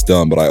that I was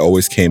done, but I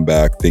always came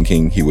back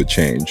thinking he would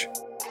change.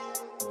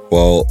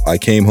 Well, I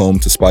came home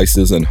to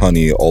spices and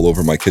honey all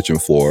over my kitchen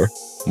floor,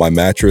 my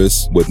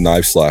mattress with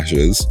knife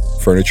slashes,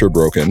 furniture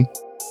broken.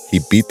 He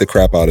beat the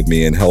crap out of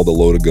me and held a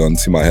loaded gun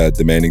to my head,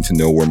 demanding to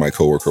know where my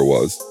coworker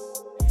was.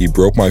 He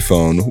broke my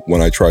phone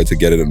when I tried to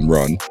get it and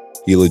run.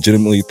 He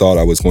legitimately thought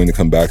I was going to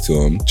come back to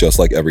him, just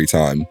like every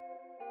time.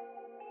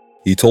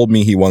 He told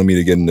me he wanted me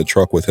to get in the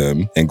truck with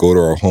him and go to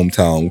our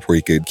hometown where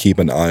he could keep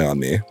an eye on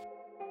me.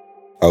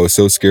 I was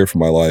so scared for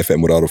my life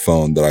and without a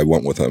phone that I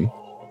went with him.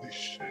 Holy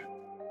shit.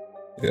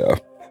 Yeah.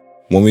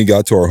 When we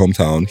got to our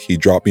hometown, he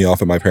dropped me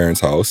off at my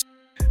parents' house,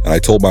 and I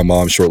told my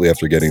mom shortly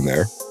after getting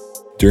there.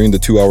 During the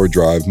 2-hour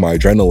drive, my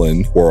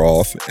adrenaline wore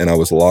off and I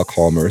was a lot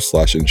calmer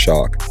 / in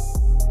shock.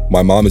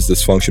 My mom is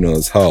dysfunctional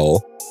as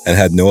hell and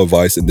had no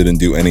advice and didn't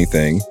do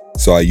anything,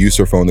 so I used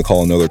her phone to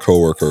call another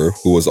coworker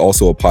who was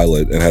also a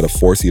pilot and had a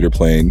 4-seater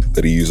plane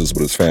that he uses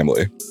with his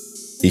family.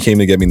 He came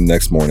to get me the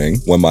next morning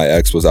when my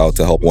ex was out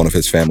to help one of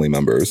his family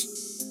members.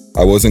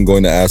 I wasn't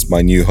going to ask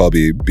my new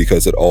hubby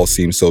because it all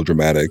seemed so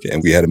dramatic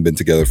and we hadn't been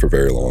together for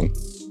very long.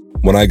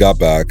 When I got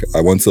back,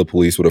 I went to the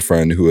police with a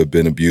friend who had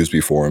been abused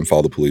before and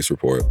filed a police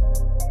report.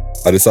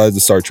 I decided to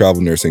start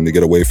travel nursing to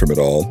get away from it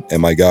all,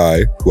 and my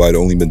guy, who I'd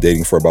only been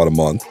dating for about a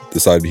month,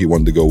 decided he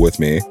wanted to go with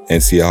me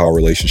and see how our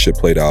relationship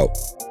played out.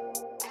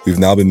 We've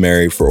now been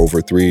married for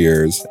over 3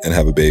 years and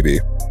have a baby.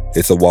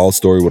 It's a wild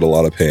story with a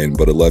lot of pain,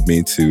 but it led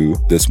me to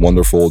this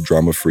wonderful,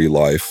 drama-free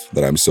life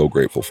that I'm so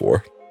grateful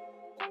for.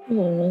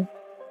 Mm.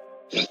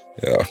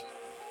 Yeah.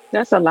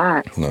 That's a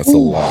lot. That's a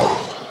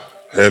lot.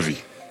 Heavy.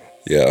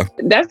 Yeah.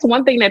 That's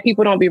one thing that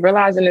people don't be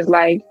realizing is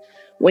like,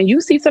 when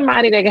you see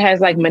somebody that has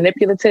like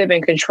manipulative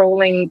and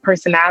controlling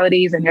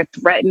personalities and they're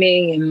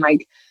threatening and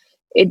like,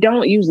 it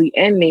don't usually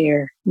end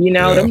there.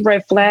 Them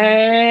red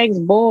flags,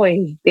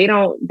 boy,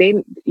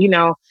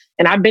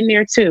 and I've been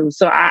there too.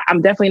 So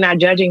I'm definitely not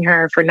judging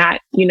her for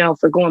not,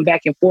 for going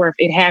back and forth.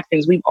 It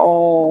happens. We've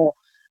all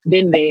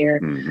been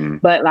there. Mm-hmm.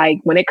 But like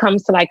when it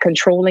comes to like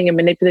controlling and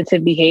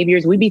manipulative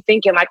behaviors, we be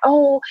thinking like,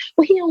 oh,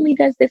 well, he only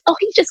does this. Oh,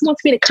 he just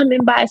wants me to come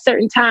in by a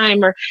certain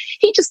time, or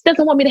he just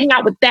doesn't want me to hang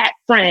out with that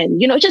friend.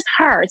 It's just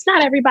her. It's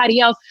not everybody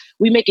else.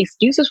 We make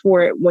excuses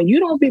for it when you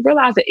don't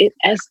realize that it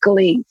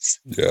escalates.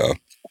 Yeah.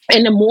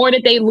 And the more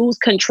that they lose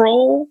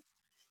control,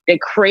 the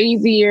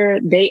crazier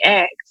they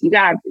act. You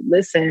gotta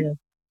listen.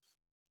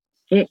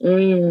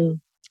 And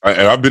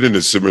I've been in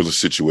a similar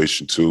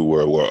situation too,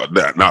 where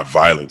not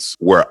violence,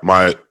 where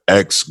my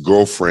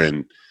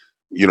ex-girlfriend,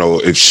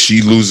 if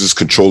she loses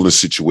control of the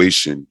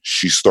situation,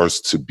 she starts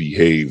to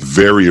behave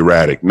very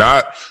erratic.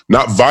 Not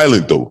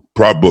violent though,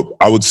 probably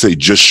I would say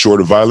just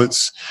short of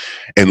violence.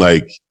 And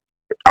like,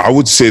 I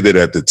would say that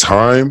at the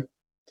time,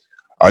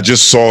 I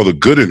just saw the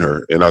good in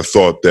her, and I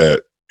thought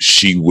that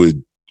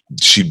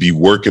she'd be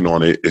working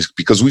on it,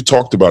 because we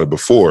talked about it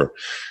before.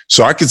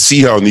 So I could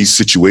see how in these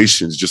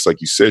situations, just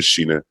like you said,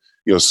 Sheena,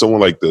 someone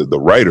like the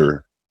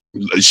writer,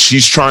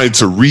 she's trying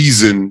to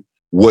reason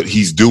what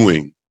he's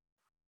doing,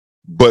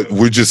 but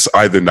we're just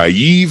either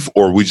naive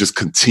or we just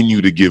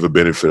continue to give a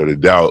benefit of the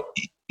doubt,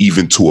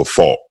 even to a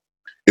fault.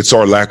 It's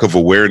our lack of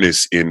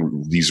awareness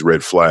in these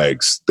red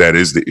flags that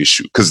is the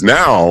issue. Because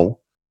now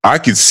I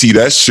could see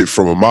that shit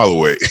from a mile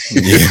away.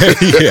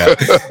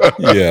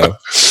 Yeah.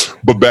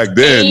 But back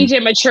then, age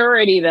and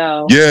maturity,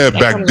 though. Yeah,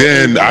 back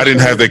then I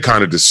didn't have that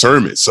kind of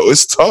discernment, so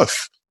it's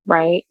tough.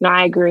 Right? No,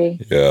 I agree.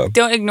 Yeah.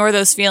 Don't ignore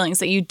those feelings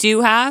that you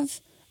do have.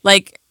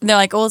 Like they're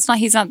like, oh,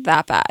 he's not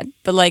that bad,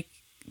 but like,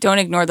 don't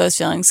ignore those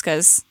feelings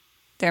because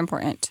they're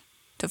important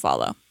to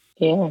follow.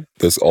 Yeah.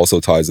 This also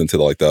ties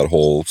into like that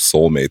whole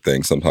soulmate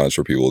thing sometimes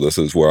for people. This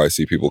is where I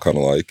see people kind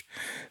of like,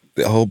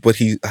 oh,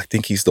 but I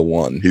think he's the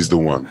one. He's the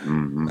one.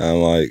 Mm-hmm. And I'm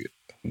like,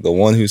 the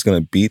one who's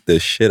going to beat the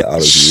shit out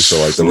of you for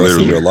like the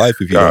rest of your life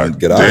if you don't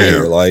get out of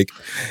here. Like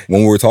when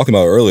we were talking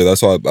about it earlier,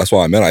 that's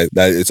why I meant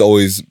that it's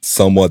always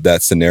somewhat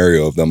that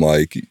scenario of them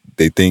like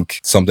they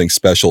think something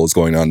special is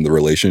going on in the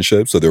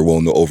relationship, so they're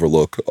willing to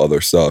overlook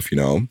other stuff,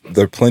 There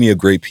are plenty of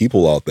great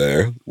people out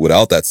there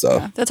without that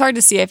stuff. Yeah, that's hard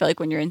to see, I feel like,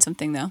 when you're in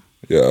something though.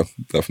 Yeah,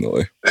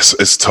 definitely.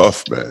 It's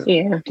tough, man.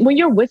 Yeah. When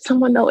you're with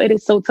someone, though, it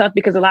is so tough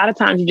because a lot of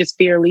times you just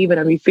fear leaving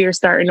them. You fear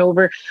starting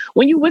over.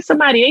 When you're with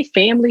somebody, their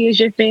family is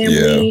your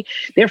family.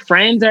 Yeah. Their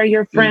friends are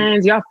your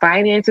friends. Your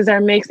finances are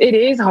mixed. It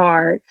is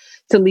hard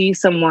to leave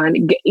someone.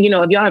 If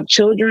y'all have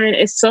children,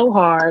 it's so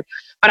hard.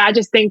 But I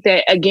just think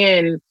that,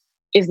 again,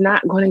 it's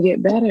not going to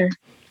get better.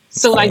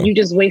 So like you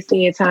just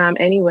wasting your time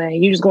anyway.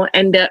 You're just going to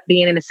end up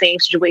being in the same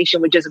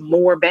situation with just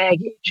more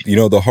baggage.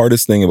 The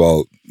hardest thing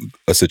about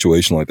a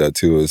situation like that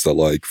too is that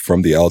like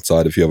from the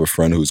outside, if you have a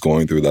friend who's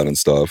going through that and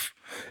stuff,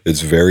 it's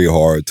very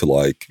hard to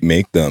like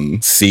make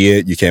them see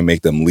it. You can't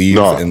make them leave.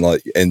 No.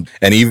 And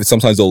even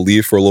sometimes they'll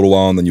leave for a little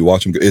while and then you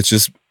watch them.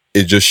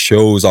 It just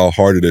shows how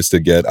hard it is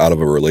to get out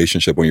of a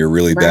relationship when you're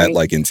really that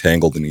like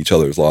entangled in each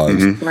other's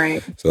lives. Mm-hmm.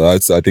 Right. So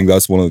I think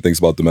that's one of the things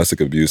about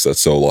domestic abuse that's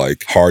so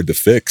like hard to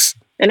fix.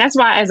 And that's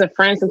why as a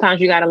friend, sometimes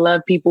you got to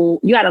love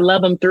people. You got to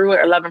love them through it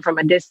or love them from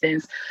a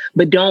distance,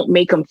 but don't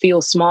make them feel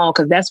small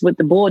because that's what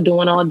the boy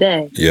doing all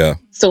day. Yeah.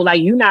 So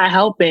like you're not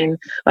helping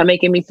by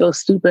making me feel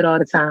stupid all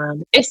the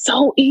time. It's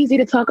so easy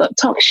to talk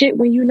shit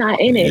when you're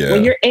not in it. Yeah.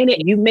 When you're in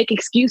it, you make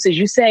excuses.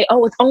 You say,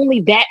 oh, it's only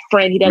that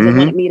friend he doesn't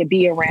want me to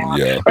be around.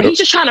 Yeah. Or he's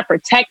just trying to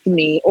protect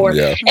me. And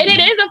it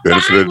is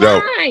a fine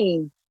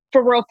line.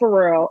 For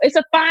real. It's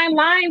a fine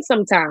line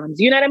sometimes.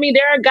 You know what I mean?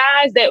 There are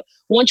guys that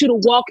want you to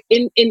walk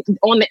in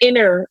on the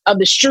inner of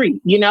the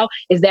street,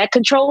 Is that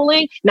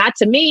controlling? Not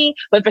to me,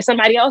 but for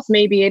somebody else,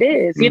 maybe it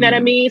is. You know what I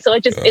mean? So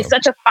it's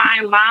such a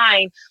fine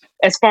line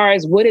as far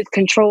as what is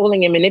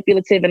controlling and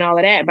manipulative and all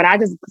of that. But I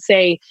just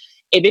say,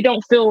 if it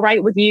don't feel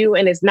right with you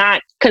and it's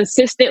not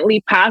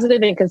consistently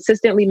positive and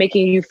consistently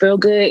making you feel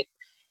good,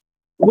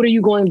 what are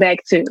you going back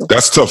to?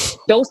 That's tough.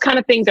 Those kind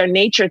of things are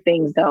nature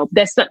things, though.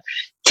 That's not,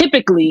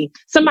 typically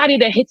somebody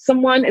that hits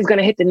someone is going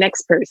to hit the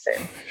next person.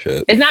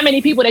 Shit. There's not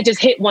many people that just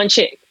hit one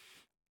chick.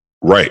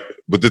 Right.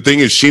 But the thing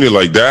is, Sheena,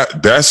 like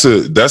that's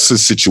a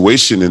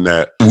situation in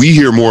that we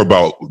hear more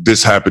about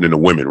this happening to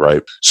women,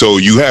 right? So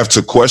you have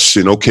to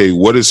question, okay,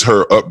 what is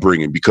her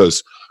upbringing?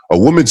 Because a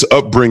woman's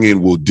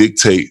upbringing will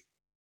dictate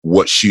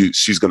what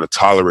she's going to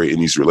tolerate in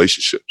these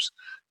relationships.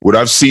 What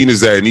I've seen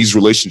is that in these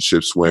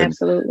relationships, when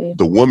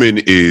the woman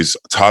is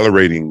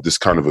tolerating this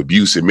kind of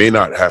abuse, it may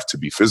not have to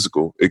be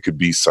physical. It could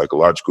be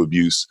psychological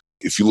abuse.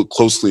 If you look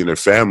closely in their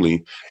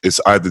family,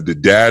 it's either the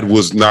dad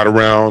was not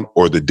around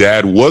or the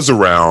dad was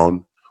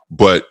around,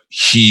 but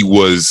he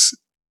was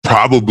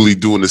probably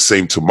doing the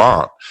same to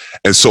mom.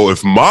 And so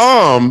if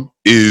mom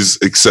is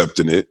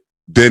accepting it,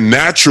 then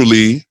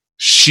naturally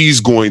she's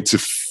going to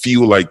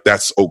feel like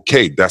that's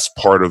okay. That's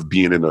part of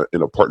being in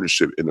a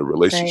partnership, in a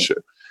relationship.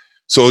 Right.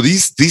 So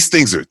these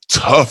things are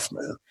tough,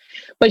 man.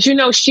 But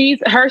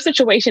her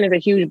situation is a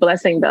huge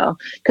blessing though,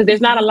 because there's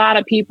not a lot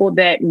of people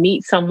that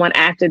meet someone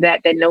after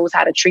that knows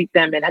how to treat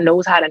them and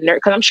knows how to nurture.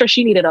 Because I'm sure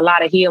she needed a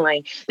lot of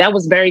healing. That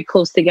was very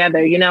close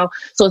together,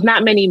 So it's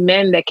not many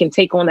men that can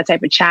take on the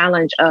type of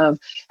challenge of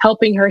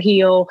helping her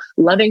heal,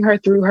 loving her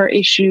through her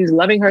issues,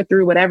 loving her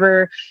through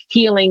whatever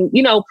healing,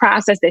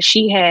 process that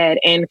she had.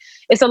 And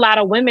it's a lot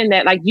of women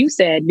that, like you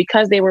said,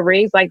 because they were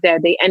raised like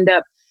that, they end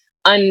up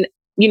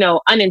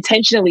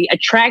unintentionally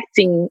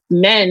attracting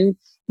men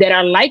that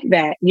are like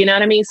that. You know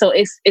what I mean? So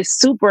it's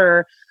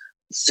super,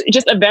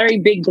 just a very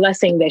big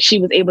blessing that she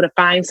was able to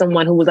find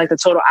someone who was like the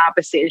total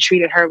opposite and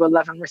treated her with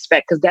love and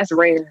respect, because that's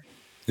rare.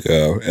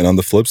 Yeah. And on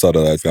the flip side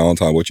of that,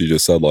 Valentine, what you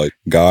just said, like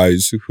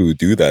guys who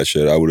do that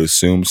shit, I would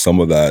assume some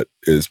of that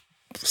is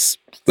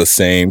the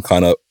same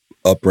kind of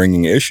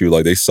upbringing issue.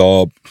 Like they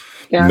saw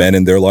men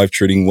in their life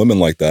treating women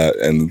like that.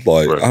 And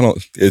like,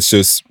 it's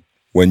just,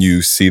 when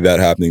you see that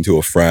happening to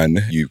a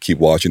friend, you keep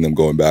watching them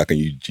going back and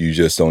you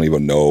just don't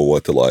even know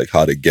what to like,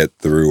 how to get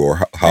through or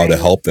how to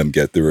help them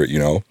get through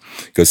it,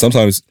 Because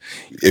sometimes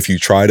if you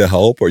try to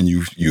help or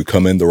you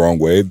come in the wrong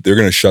way, they're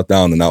going to shut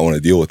down and not want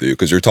to deal with you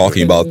because you're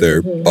talking about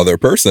their other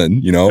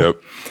person,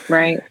 Yep.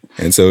 Right.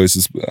 And so it's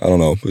just, I don't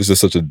know, it's just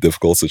such a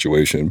difficult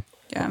situation.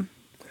 Yeah.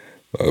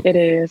 It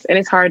is. And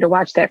it's hard to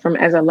watch that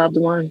as a loved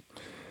one.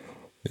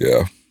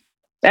 Yeah.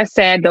 That's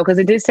sad, though, because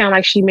it did sound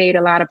like she made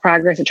a lot of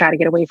progress to try to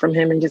get away from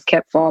him and just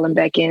kept falling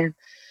back in.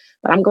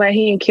 But I'm glad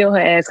he didn't kill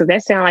her ass, because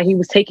that sounded like he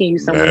was taking you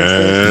somewhere.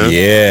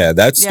 Yeah,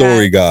 that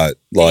story got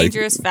like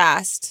dangerous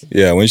fast.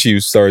 Yeah, when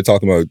she started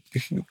talking about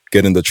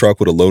getting in the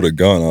truck with a loaded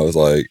gun, I was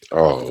like,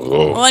 oh,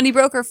 Lord. Well, and he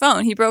broke her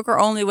phone. He broke her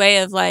only way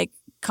of like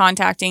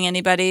contacting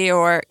anybody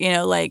or,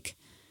 like.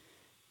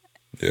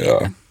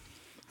 Yeah.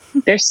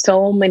 There's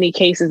so many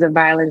cases of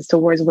violence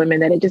towards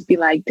women that it just be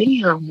like,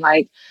 damn,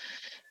 like,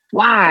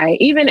 why?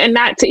 Even, and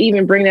not to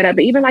even bring that up,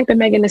 but even like the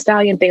Megan Thee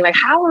Stallion thing, like,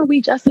 how are we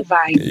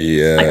justifying?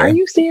 Yeah. Like, are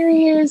you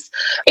serious?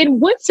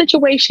 In what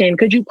situation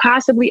could you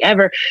possibly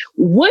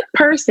what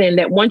person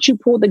that once you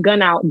pulled the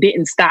gun out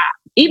didn't stop?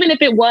 Even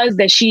if it was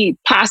that she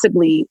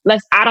possibly,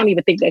 I don't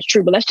even think that's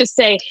true, but let's just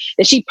say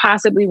that she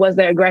possibly was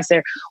the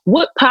aggressor.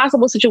 What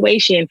possible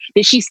situation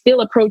did she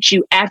still approach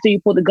you after you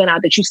pulled the gun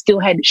out that you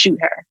still had to shoot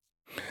her?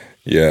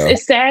 Yeah.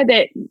 It's sad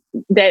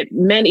that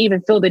men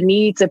even feel the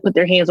need to put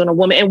their hands on a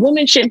woman, and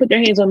women shouldn't put their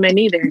hands on men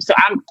either. So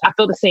I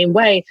feel the same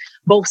way,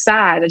 both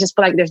sides. I just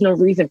feel like there's no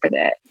reason for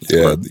that.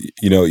 Yeah.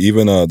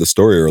 Even the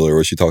story earlier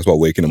where she talks about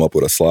waking him up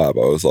with a slap, I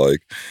was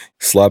like,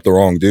 slap the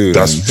wrong dude.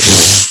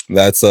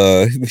 That's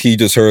he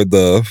just heard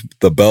the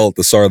belt,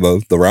 the start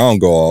of the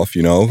round go off,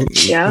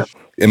 Yeah.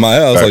 In my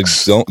head, I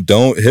was like,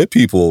 don't hit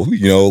people,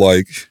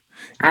 like.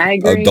 I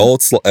agree.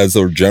 Adults, as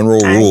a general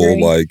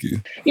rule, like...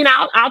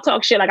 I'll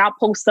talk shit. Like, I'll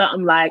post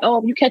something like, oh,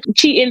 if you catch them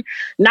cheating,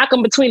 knock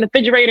them between the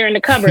refrigerator and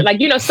the cupboard.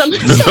 Like, some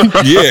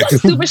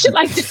stupid shit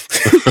like this.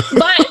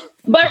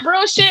 But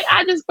real shit,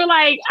 I just feel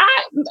like,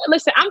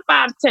 listen, I'm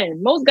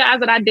 5'10". Most guys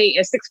that I date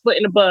are 6 foot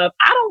and above.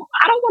 I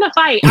don't want to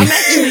fight. I'm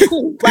actually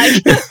cool.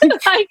 Like, I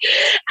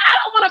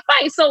don't want to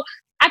fight. So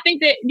I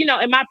think that,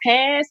 in my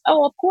past,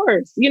 of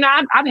course,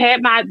 I've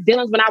had my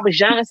dealings when I was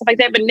young and stuff like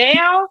that. But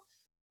now,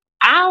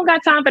 I don't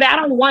got time for that.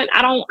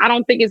 I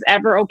don't think it's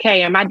ever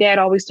okay. And my dad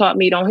always taught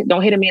me,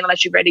 don't hit a man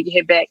unless you're ready to get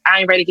hit back. I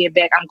ain't ready to get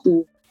back. I'm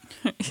cool.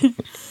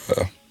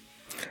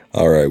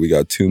 All right, we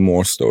got 2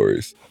 more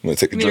stories. I'm gonna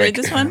take a drink. Read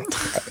this one?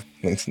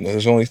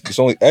 There's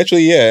only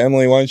actually, yeah,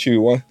 Emily, why don't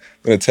you? I'm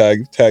gonna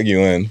tag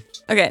you in.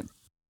 Okay.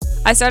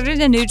 I started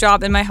a new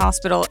job in my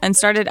hospital and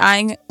started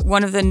eyeing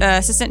one of the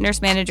assistant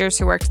nurse managers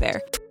who worked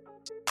there.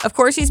 Of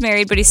course, he's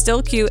married, but he's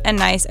still cute and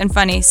nice and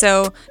funny,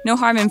 so no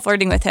harm in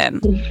flirting with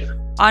him.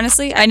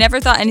 Honestly, I never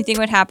thought anything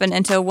would happen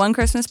until one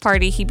Christmas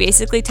party, he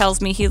basically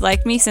tells me he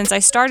liked me since I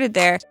started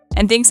there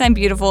and thinks I'm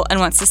beautiful and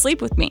wants to sleep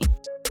with me.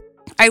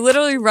 I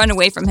literally run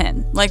away from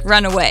him, like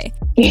run away.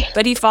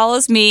 But he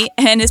follows me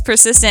and is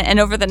persistent, and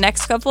over the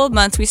next couple of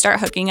months, we start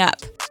hooking up.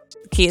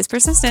 The key is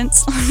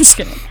persistence. I'm just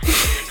kidding.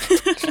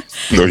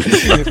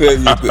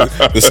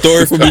 The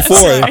story from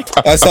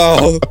before. That's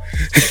how.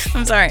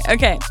 I'm sorry.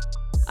 Okay.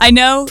 I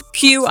know,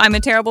 I'm a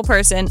terrible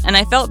person, and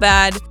I felt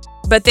bad,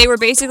 but they were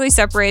basically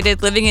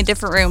separated, living in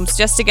different rooms,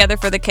 just together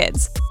for the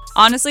kids.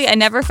 Honestly, I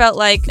never felt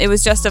like it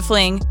was just a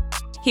fling.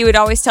 He would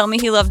always tell me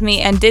he loved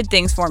me and did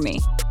things for me,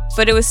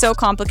 but it was so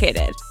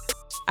complicated.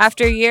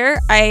 After a year,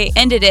 I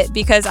ended it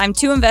because I'm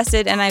too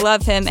invested and I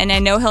love him and I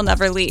know he'll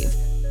never leave.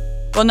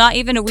 Well, not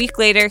even a week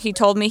later, he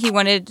told me he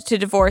wanted to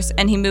divorce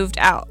and he moved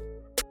out.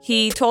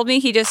 He told me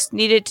he just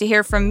needed to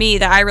hear from me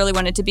that I really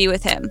wanted to be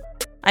with him.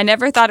 I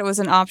never thought it was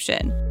an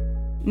option.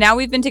 Now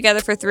we've been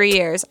together for 3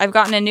 years. I've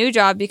gotten a new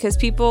job because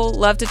people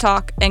love to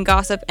talk and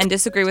gossip and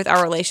disagree with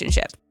our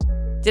relationship.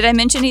 Did I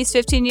mention he's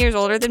 15 years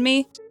older than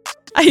me?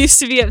 I used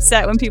to be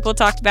upset when people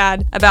talked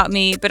bad about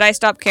me, but I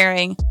stopped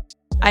caring.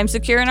 I'm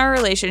secure in our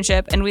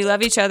relationship and we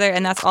love each other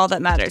and that's all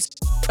that matters.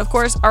 Of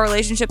course, our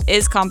relationship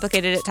is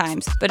complicated at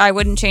times, but I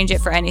wouldn't change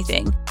it for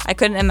anything. I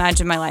couldn't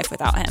imagine my life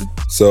without him.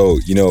 So,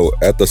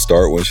 at the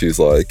start when she's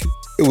like,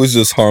 it was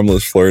just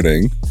harmless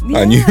flirting.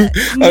 Yeah,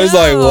 I was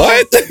like,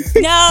 what?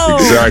 No.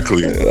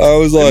 Exactly. I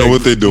was like, you know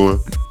what they're doing.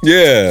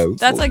 Yeah.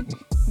 That's like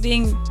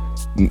being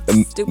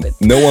stupid.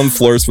 No one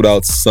flirts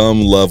without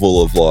some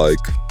level of like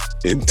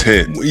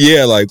intent.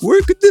 Yeah, like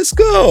where could this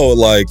go?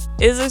 Like,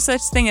 is there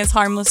such thing as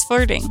harmless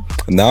flirting?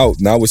 Not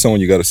with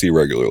someone you got to see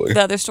regularly.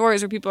 The other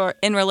stories where people are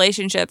in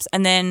relationships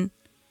and then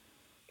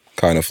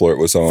kind of flirt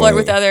with someone. Flirt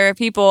with other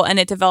people and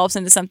it develops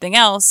into something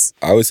else.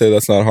 I would say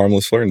that's not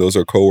harmless flirting. Those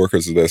are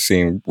coworkers that I've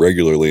seen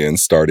regularly and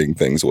starting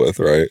things with,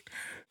 right?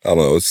 I don't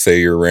know,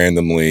 say you're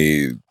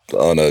randomly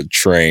on a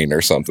train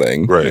or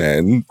something, right?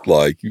 And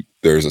like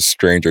there's a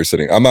stranger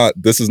sitting.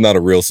 This is not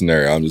a real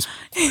scenario. I'm just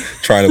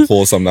trying to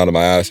pull something out of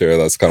my ass here.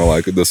 That's kind of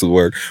like, this would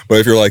work. But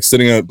if you're like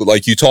sitting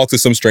like you talk to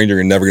some stranger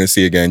you're never going to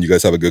see again, you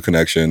guys have a good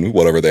connection,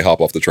 whatever, they hop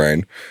off the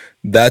train.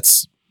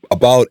 That's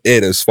about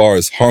it as far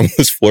as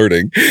harmless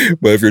flirting.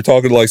 But if you're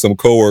talking to like some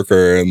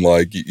coworker and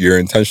like you're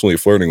intentionally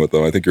flirting with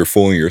them, I think you're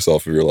fooling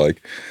yourself if you're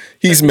like,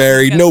 he's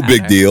married, no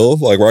big deal.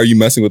 Like, why are you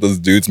messing with this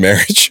dude's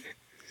marriage?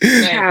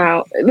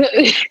 Now,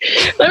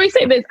 let me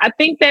say this. I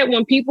think that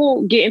when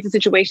people get into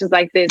situations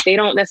like this, they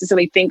don't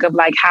necessarily think of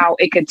like how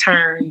it could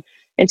turn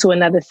into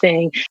another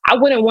thing. I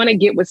wouldn't want to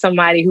get with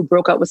somebody who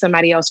broke up with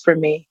somebody else for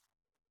me.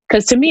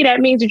 Because to me,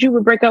 that means that you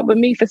would break up with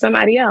me for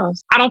somebody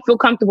else. I don't feel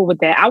comfortable with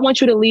that. I want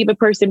you to leave a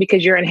person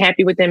because you're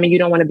unhappy with them and you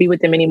don't want to be with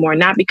them anymore.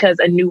 Not because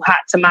a new hot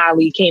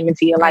tamale came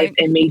into your life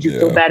and made you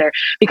feel better.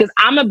 Because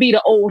I'm going to be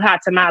the old hot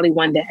tamale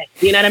one day.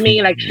 You know what I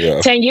mean? Like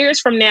 10 years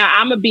from now,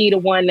 I'm going to be the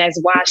one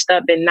that's washed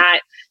up and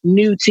not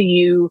new to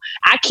you.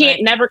 I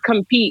can't never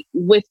compete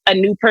with a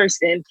new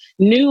person.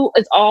 New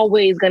is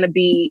always going to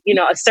be,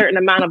 a certain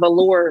amount of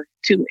allure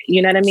to it.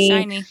 You know what I mean?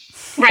 Shiny.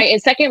 Right.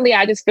 And secondly,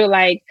 I just feel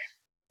like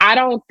I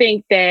don't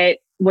think that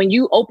when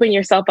you open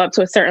yourself up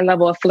to a certain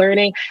level of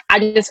flirting, I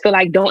just feel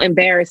like don't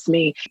embarrass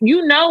me.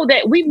 You know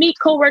that we meet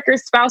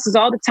coworkers, spouses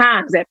all the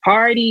time at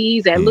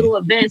parties, at little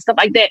events, stuff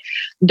like that.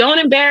 Don't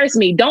embarrass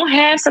me. Don't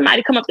have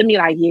somebody come up to me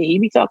like, yeah, you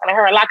be talking to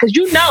her a lot. Because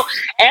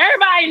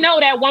everybody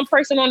know that one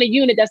person on the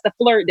unit that's the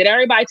flirt that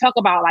everybody talk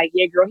about like,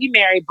 yeah, girl, he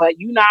married, but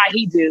you know how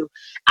he do.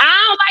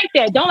 I don't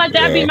like that. Don't let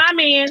that be my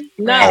man.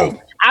 No.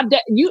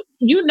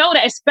 You know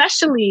that,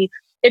 especially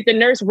if the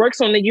nurse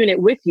works on the unit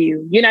with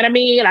you, you know what I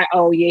mean? Like,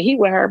 oh yeah, he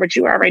with her, but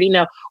you already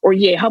know. Or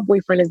yeah, her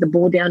boyfriend is the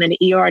bull down in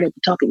the ER that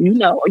we're talking, you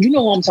know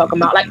who I'm talking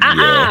about. Like,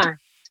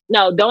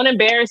 no, don't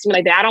embarrass me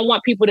like that. I don't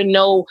want people to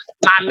know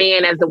my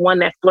man as the one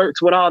that flirts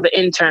with all the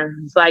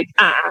interns. Like,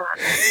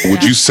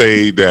 Would you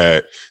say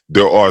that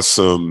there are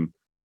some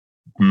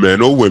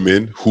men or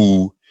women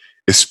who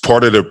it's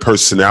part of their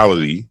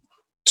personality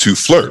to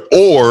flirt?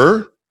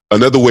 Or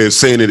another way of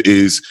saying it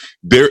is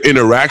their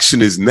interaction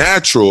is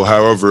natural,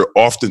 however,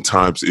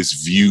 oftentimes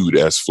it's viewed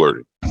as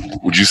flirting.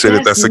 Would you say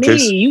that's the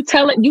case? You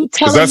tell it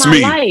my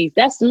life.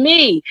 That's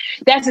me.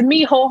 That's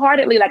me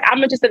wholeheartedly. Like,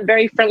 I'm just a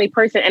very friendly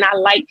person and I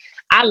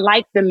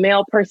like the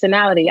male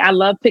personality. I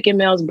love picking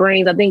males'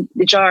 brains. I think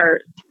that y'all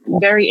are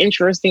very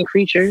interesting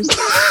creatures.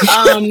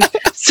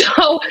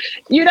 So,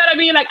 you know what I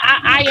mean? Like,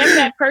 I am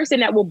that person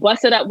that will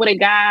bust it up with a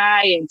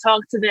guy and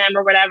talk to them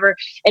or whatever.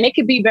 And it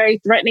could be very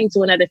threatening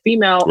to another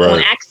female on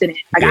accident.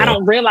 Like, I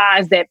don't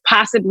realize that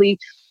possibly.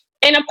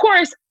 And of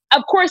course,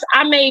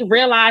 I may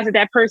realize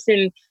that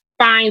person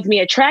finds me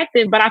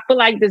attractive, but I feel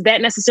like, does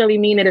that necessarily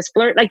mean that it's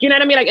flirt? Like, you know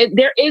what I mean? Like,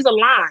 there is a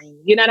line,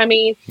 you know what I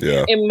mean?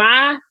 Yeah. In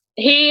my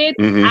head,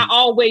 I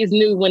always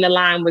knew when the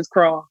line was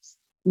crossed.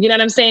 You know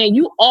what I'm saying?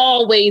 You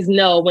always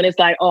know when it's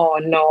like, oh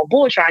no,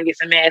 boy, trying to get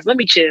some ass. Let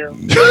me chill.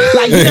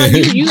 Like,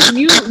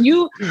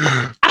 you.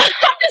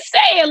 I'm just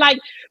saying, like,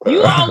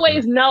 you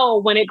always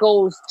know when it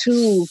goes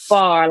too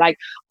far. Like,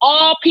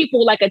 all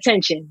people like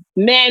attention,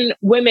 men,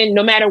 women,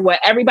 no matter what.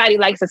 Everybody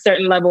likes a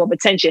certain level of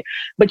attention,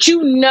 but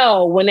you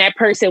know when that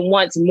person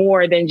wants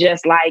more than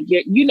just like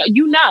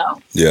you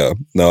know. Yeah,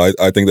 no,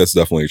 I think that's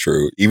definitely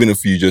true. Even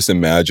if you just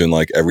imagine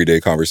like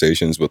everyday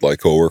conversations with like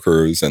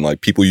coworkers and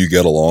like people you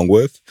get along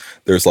with,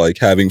 there's like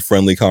having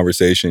friendly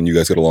conversation, you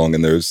guys get along,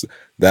 and there's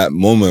that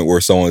moment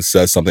where someone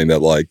says something that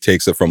like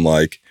takes it from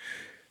like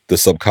the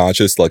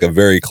subconscious, like a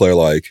very clear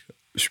like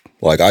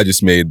I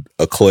just made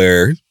a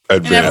clear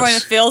advance. And everyone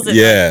feels it.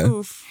 Yeah. Like,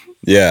 oof.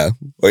 Yeah.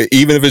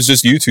 Even if it's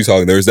just you two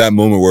talking, there's that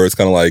moment where it's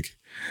kind of like,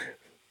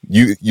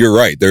 you're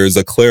right. There is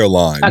a clear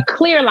line. A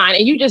clear line.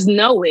 And you just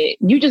know it.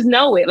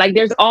 Like,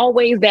 there's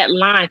always that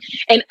line.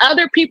 And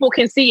other people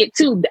can see it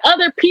too.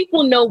 Other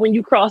people know when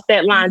you cross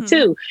that line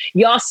too.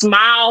 Y'all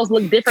smiles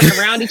look different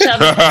around each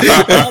other.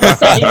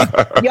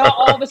 Y'all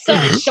all of a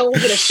sudden shoulder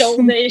to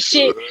shoulder and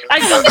shit.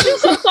 Like, what you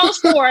so close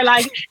for?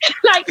 Like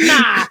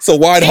nah. It's a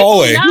wide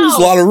hallway. No. There's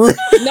a lot of room.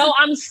 No,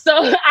 I'm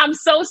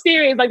so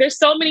serious. Like, there's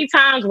so many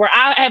times where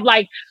I have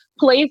like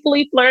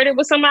playfully flirted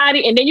with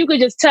somebody, and then you could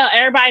just tell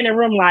everybody in the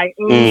room, like,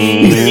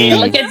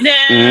 look at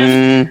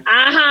them.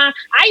 I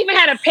even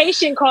had a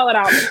patient call it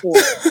out before.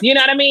 You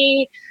know what I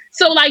mean?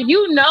 So, like,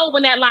 you know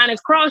when that line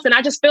is crossed, and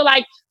I just feel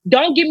like,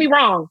 don't get me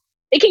wrong,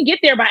 it can get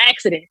there by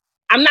accident.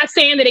 I'm not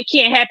saying that it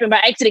can't happen by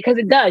accident, because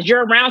it does.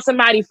 You're around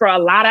somebody for a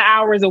lot of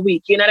hours a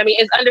week. You know what I mean?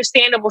 It's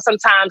understandable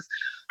sometimes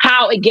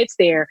how it gets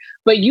there,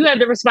 but you have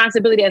the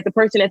responsibility as the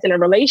person that's in a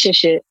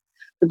relationship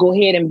to go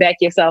ahead and back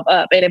yourself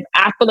up. And if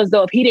I feel as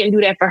though if he didn't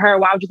do that for her,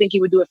 why would you think he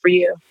would do it for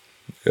you?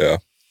 Yeah,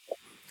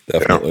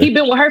 definitely. He's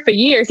been with her for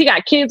years. He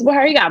got kids with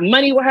her. He got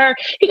money with her.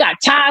 He got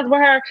ties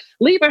with her.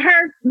 Leaving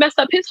her messed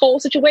up his whole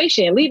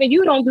situation. Leaving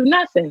you don't do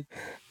nothing.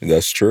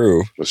 That's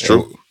true. That's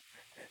true.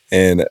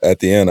 And at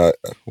the end,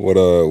 what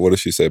does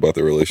she say about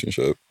the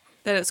relationship?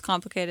 That it's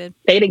complicated.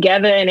 They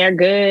together and they're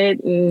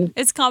good. And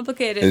it's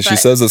complicated. And she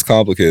says it's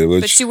complicated,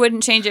 but she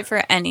wouldn't change it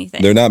for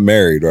anything. They're not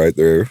married, right?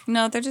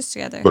 No, they're just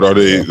together. But are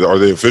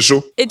they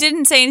official? It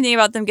didn't say anything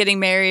about them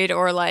getting married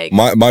or like.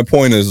 My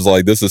point is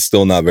like this is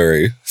still not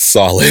very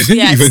solid.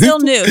 Yeah, it's still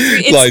new.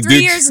 It's like, 3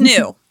 years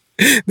new.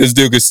 This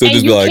dude could still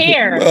just be like,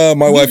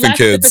 my wife and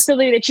kids. The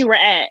facility that you were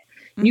at.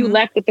 You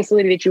left the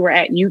facility that you were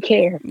at. You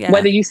care. Yeah.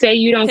 Whether you say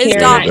you don't care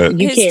or not,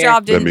 you care. His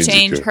job didn't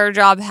change. Her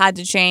job had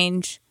to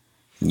change.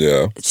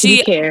 Yeah.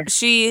 She cares.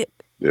 That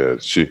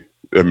means she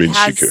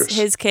cares.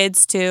 His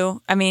kids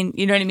too. I mean,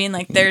 you know what I mean?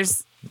 Like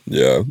there's.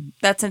 Yeah.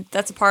 That's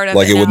a part of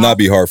like it. It would not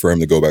be hard for him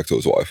to go back to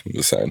his wife. I'm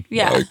just saying.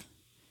 Yeah. Like,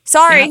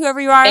 sorry,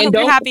 whoever you are. I hope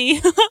you're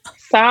happy.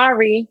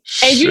 Sorry.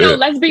 And you know,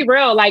 let's be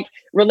real. Like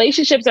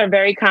relationships are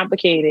very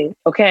complicated.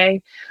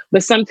 Okay.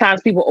 But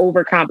sometimes people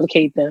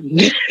overcomplicate them.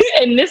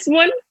 And this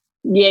one,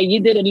 yeah, you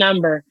did a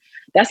number.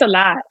 That's a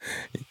lot.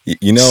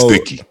 You know,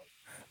 sticky.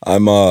 I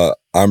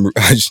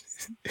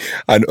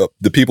know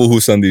the people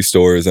who send these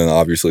stories and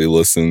obviously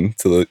listen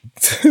to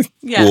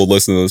will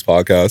listen to this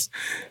podcast.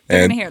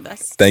 They're gonna hear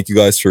this. Thank you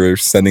guys for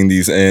sending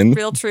these in.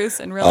 Real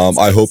truths and real.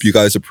 I hope you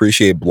guys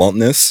appreciate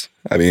bluntness.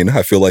 I mean,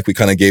 I feel like we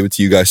kind of gave it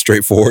to you guys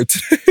straightforward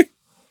today.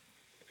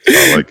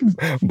 I like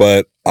it.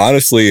 But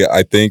honestly,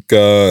 I think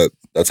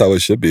that's how it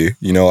should be.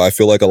 You know, I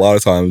feel like a lot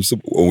of times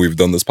when we've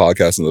done this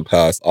podcast in the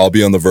past, I'll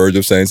be on the verge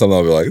of saying something.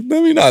 I'll be like,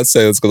 let me not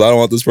say this because I don't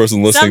want this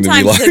person listening to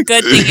be like. Sometimes it's a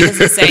good thing is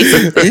to say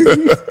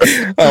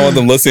something. I don't want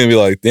them listening and be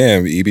like,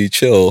 damn, EB,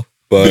 chill.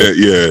 But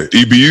yeah.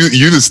 EB,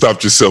 you just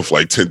stopped yourself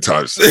like 10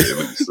 times.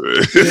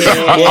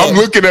 I'm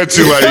looking at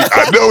you like,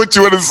 I know what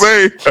you want to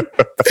say.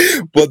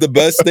 But the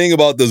best thing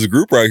about this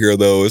group right here,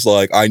 though, is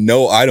like, I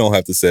know I don't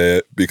have to say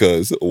it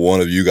because one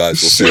of you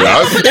guys will say it.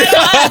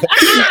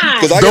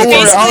 Don't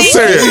worry, I'll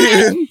say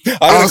it.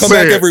 I gotta come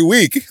back every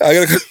week.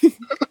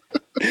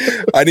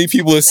 I need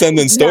people to send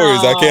in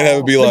stories. I can't have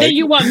it be like. Then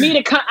you want me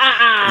to come?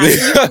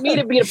 You want me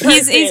to be the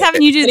person. He's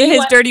having you do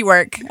his dirty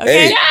work.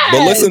 Okay. Hey,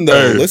 but listen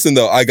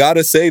though. I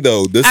gotta say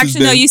though,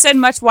 no. You said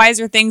much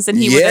wiser things than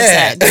he would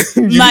have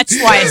said. Much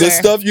wiser. The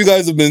stuff you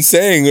guys have been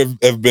saying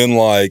have been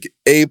like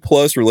A+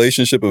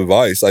 relationship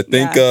advice. I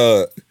think.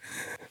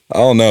 I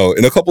don't know.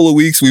 In a couple of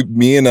weeks, we've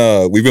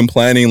been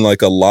planning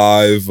like a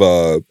live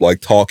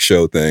like talk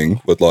show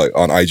thing with like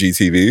on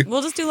IGTV.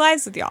 We'll just do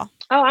lives with y'all.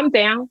 Oh, I'm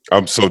down.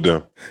 I'm so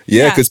down.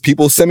 Yeah, because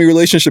people send me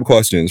relationship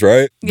questions,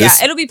 right? Yeah,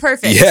 it'll be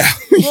perfect. Yeah.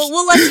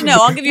 We'll let you know.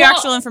 I'll give you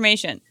actual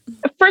information.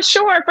 For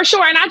sure.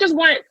 And I just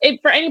want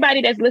it for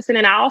anybody that's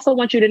listening. I also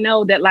want you to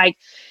know that like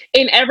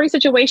in every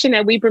situation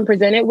that we've been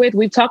presented with,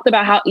 we've talked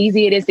about how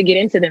easy it is to get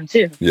into them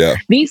too. Yeah.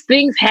 These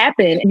things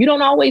happen. You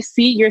don't always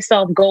see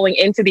yourself going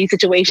into these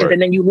situations and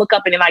then you look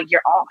up and you're like,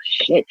 oh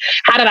shit,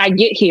 how did I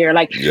get here?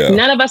 Like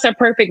none of us are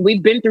perfect.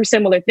 We've been through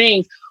similar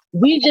things.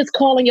 We just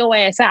calling your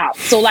ass out.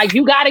 So like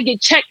you got to get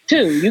checked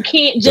too. You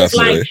can't just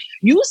like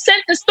you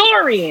sent the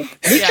story in.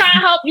 We trying to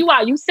help you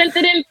out. You sent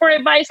it in for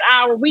advice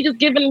hour. We just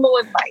giving a little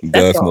advice.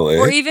 That's Definitely.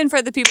 all. Or even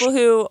for the people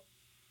who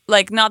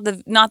like not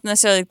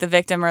necessarily like the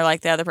victim or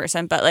like the other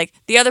person, but like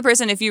the other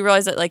person, if you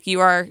realize that like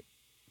you are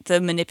the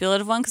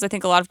manipulative one, because I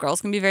think a lot of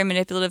girls can be very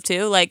manipulative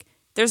too. Like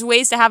there's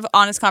ways to have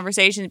honest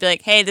conversations, be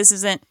like, hey, this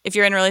isn't, if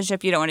you're in a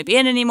relationship you don't want to be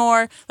in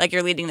anymore, like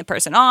you're leading the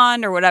person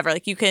on or whatever.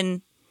 Like you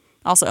can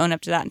also own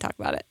up to that and talk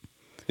about it.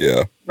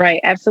 Yeah.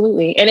 Right.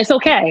 Absolutely. And it's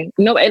okay.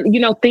 No,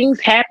 things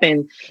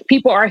happen.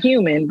 People are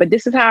human, but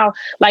this is how,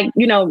 like,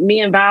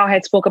 me and Val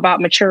had spoke about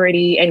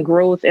maturity and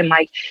growth and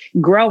like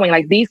growing.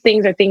 Like these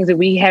things are things that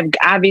we have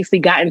obviously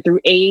gotten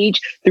through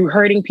age, through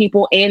hurting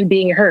people and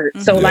being hurt.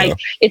 So like,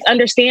 it's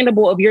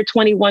understandable if you're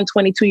 21,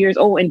 22 years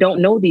old and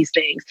don't know these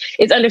things.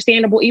 It's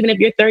understandable even if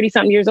you're 30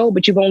 something years old,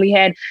 but you've only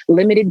had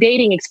limited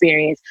dating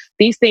experience.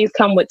 These things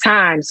come with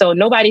time. So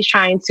nobody's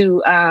trying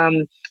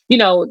to,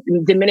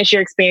 diminish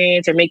your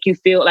experience or make you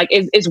feel like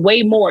it's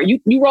way more.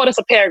 You wrote us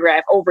a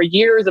paragraph over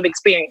years of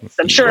experience.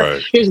 I'm sure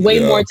there's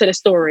way more to the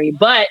story,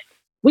 but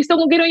we still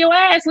gonna get on your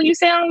ass when you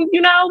sound,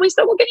 we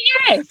still gonna get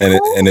on your ass.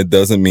 And it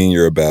doesn't mean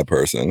you're a bad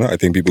person. I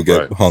think people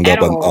get hung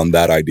up on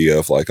that idea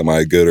of like, am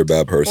I a good or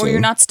bad person? Or you're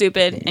not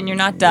stupid and you're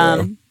not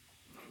dumb.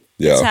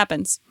 Yeah. This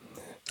happens.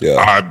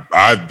 Yeah,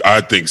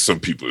 I think some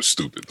people are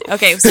stupid though.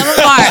 Okay, some of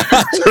them are.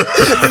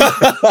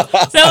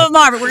 Some of them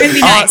are, but we're gonna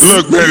be nice.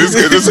 Look, man,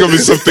 there's gonna be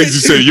some things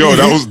you say. Yo,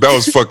 that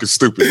was fucking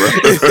stupid, bro.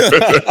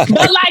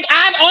 But like,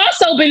 I've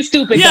also been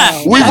stupid. Yeah,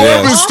 though. We've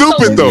all been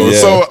stupid though. Yeah.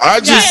 So I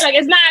just like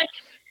it's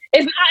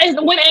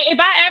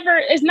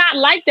not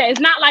like that. It's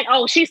not like,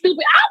 oh, she's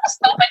stupid. I was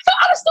stupid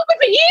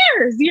for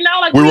years.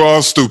 Like like we were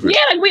all stupid.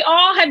 Yeah, like we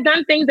all have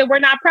done things that we're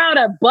not proud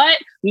of. But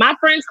my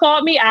friends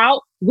called me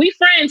out. We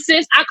friends,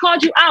 sis. I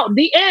called you out.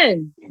 The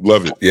end.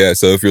 Love it. Yeah.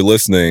 So if you're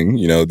listening,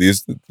 you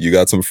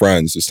got some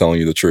friends just telling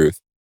you the truth.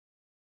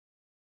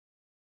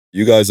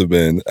 You guys have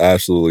been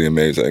absolutely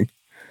amazing.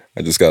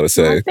 I just got to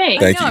say,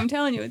 thank you. I'm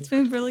telling you, it's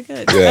been really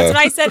good. Yeah. That's what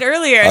I said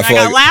earlier, and I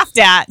got laughed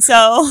at.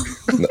 So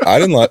I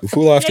didn't laugh.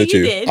 Who laughed at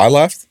you? Did. I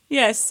laughed.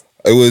 Yes.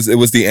 It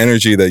was the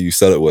energy that you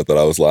said it with that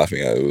I was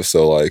laughing at. It was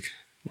so it's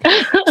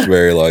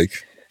very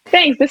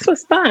Thanks. This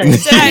was fun.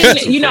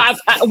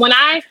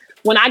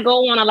 When I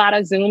go on a lot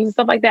of Zooms and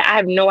stuff like that, I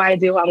have no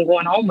idea who I'm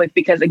going home with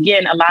because,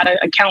 again, a lot of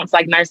accounts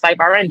like Nurse Life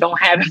RN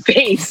don't have a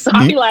face. So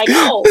I'll be like,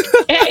 oh,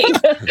 hey,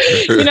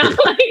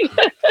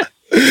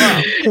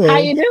 how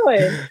you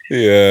doing?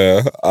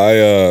 Yeah,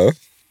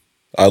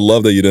 I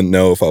love that you didn't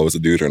know if I was a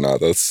dude or not.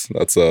 That's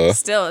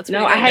still it's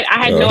no. I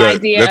had no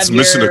idea. That's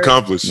mission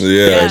accomplished.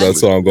 Yeah,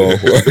 that's what I'm going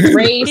for.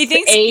 Race, he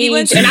thinks age, he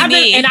went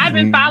and I've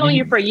been following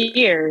you for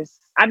years.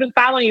 And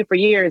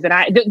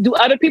do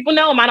other people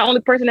know? Am I the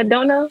only person that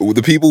don't know?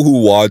 The people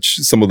who watch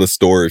some of the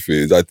story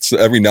feeds,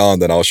 every now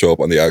and then I'll show up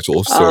on the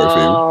actual story feed,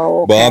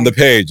 okay. but on the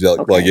page, I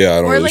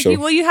don't really show.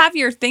 Well, you have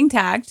your thing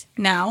tagged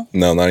now.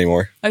 No, not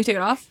anymore. Oh, you took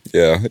it off?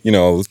 Yeah, You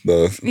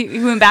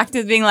went back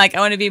to being like, I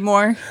want to be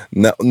more.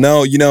 No,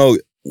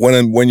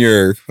 when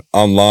you're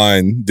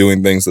online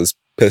doing things that's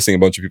pissing a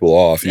bunch of people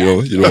off, you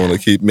don't want to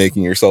keep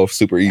making yourself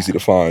super easy to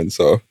find.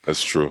 So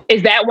that's true.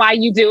 Is that why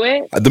you do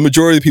it? The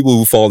majority of the people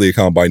who follow the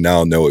account by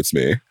now know it's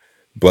me,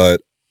 but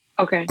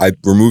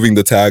removing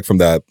the tag from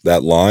that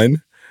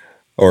line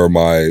or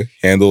my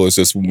handle is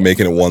just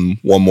making it one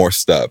more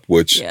step,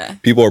 which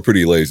people are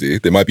pretty lazy.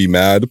 They might be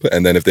mad,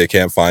 and then if they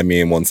can't find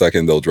me in 1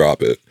 second, they'll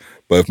drop it.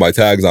 But if my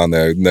tag's on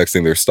there, next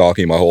thing they're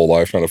stalking my whole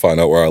life, trying to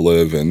find out where I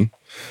live and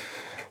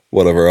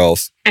whatever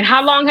else. And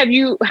how long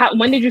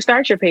when did you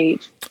start your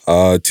page?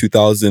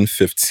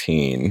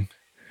 2015.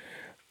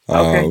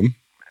 Okay.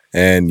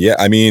 And yeah,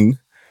 I mean,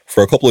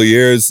 for a couple of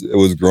years, it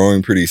was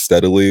growing pretty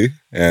steadily.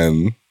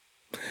 And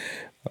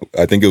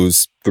I think it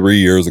was 3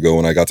 years ago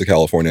when I got to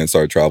California and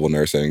started travel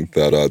nursing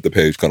that the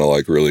page kind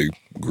of really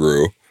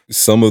grew.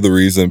 Some of the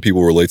reason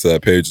people relate to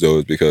that page, though,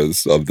 is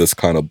because of this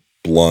kind of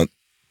blunt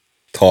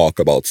talk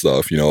about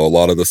stuff. A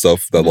lot of the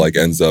stuff that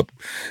ends up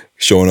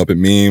showing up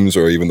in memes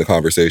or even the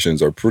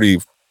conversations are pretty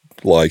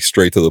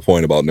straight to the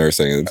point about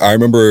nursing. And I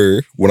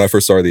remember when I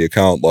first started the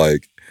account,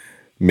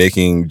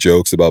 making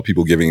jokes about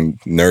people giving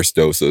nurse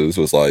doses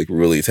was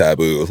really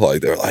taboo.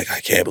 They're like,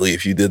 I can't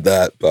believe you did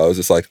that. But I was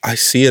just like, I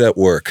see it at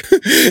work.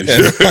 And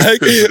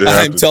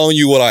I'm telling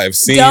you what I have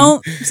seen.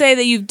 Don't say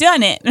that you've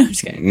done it. I'm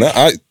just kidding.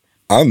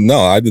 No,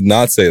 I did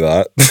not say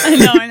that.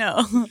 I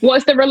know. Well,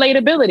 it's the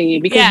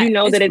relatability because you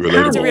know that it's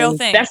common. It's a real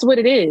thing. That's what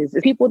it is.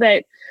 The people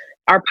that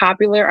are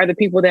popular are the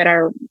people that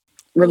are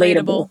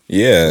relatable.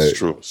 Yeah. It's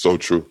true. So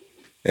true.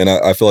 And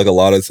I feel like a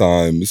lot of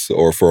times,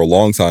 or for a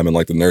long time in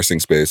the nursing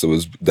space, it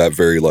was that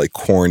very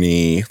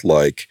corny,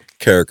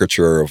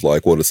 caricature of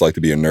what it's like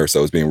to be a nurse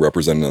that was being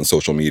represented on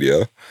social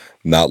media.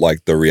 Not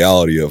the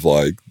reality of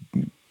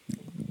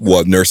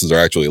what nurses are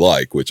actually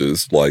like, which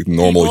is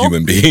normal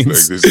human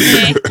beings.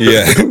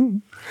 Yeah.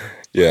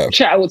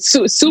 Yeah. With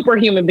super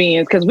human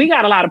beings, because we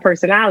got a lot of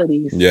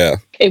personalities. Yeah.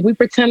 If we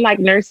pretend like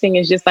nursing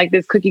is just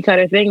this cookie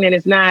cutter thing, then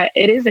it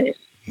isn't.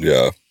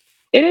 Yeah.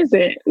 It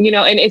isn't,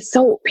 and it's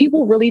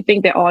people really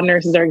think that all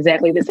nurses are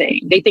exactly the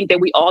same. They think that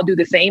we all do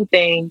the same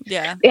thing.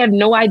 Yeah. They have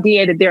no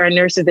idea that there are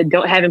nurses that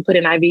haven't put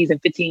in IVs in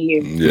 15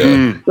 years.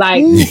 Yeah.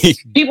 No,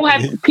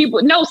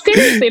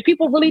 seriously,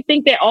 people really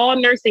think that all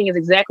nursing is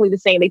exactly the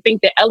same. They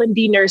think that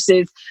L&D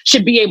nurses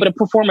should be able to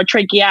perform a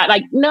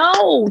tracheotomy.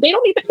 No, they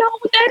don't even know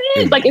what that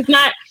is. It's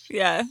not.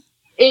 Yeah.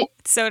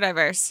 It's so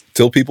diverse.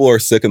 Till people are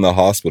sick in the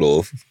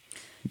hospital,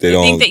 they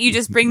don't think that you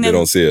just bring them. They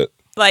don't see it.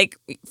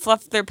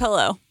 Fluff their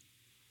pillow.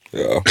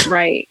 Yeah.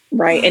 Right.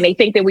 And they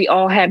think that we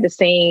all have the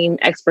same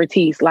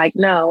expertise.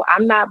 No,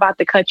 I'm not about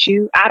to cut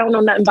you. I don't know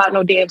nothing about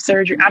no damn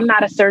surgery. I'm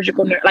not a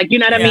surgical nurse. You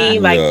know what I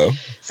mean?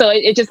 So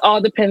it just all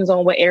depends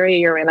on what area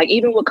you're in.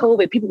 Even with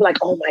COVID, people are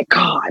oh my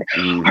God,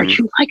 are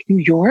you New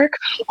York?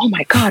 Oh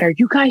my God, are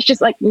you guys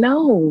just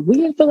no,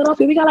 we in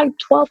Philadelphia, we got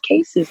 12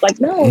 cases.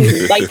 No,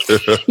 you know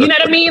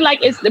what I mean?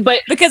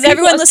 But because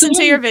everyone listened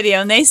to your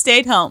video and they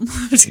stayed home.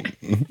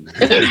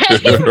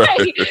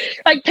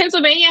 Right.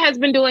 Pennsylvania has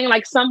been doing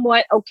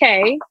somewhat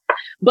okay,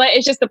 but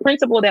it's just the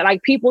principle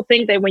that people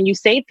think that when you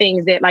say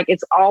things that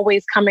it's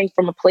always coming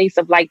from a place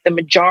of the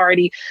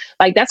majority.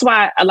 That's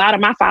why a lot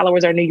of my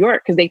followers are New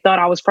York, because they thought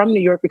I was from New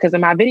York because of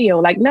my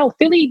video. No,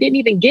 Philly didn't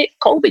even get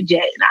COVID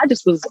yet, and I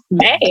just was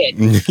mad.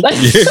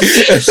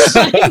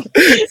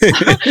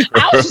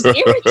 I was just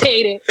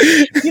irritated.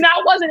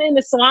 I wasn't in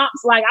the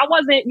swamps. I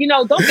wasn't.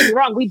 Don't get me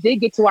wrong. We did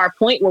get to our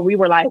point where we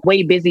were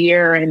way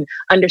busier and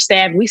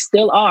understaffed. We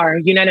still are.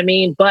 You know what I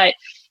mean? But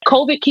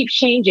COVID keeps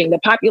changing. The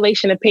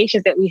population of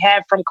patients that we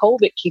have from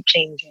COVID keep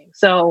changing.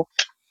 So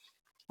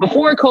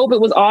before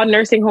COVID was all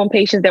nursing home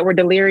patients that were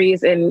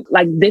delirious and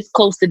this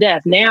close to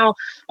death. Now,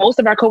 most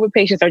of our COVID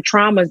patients are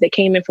traumas that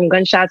came in from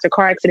gunshots or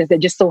car accidents that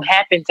just so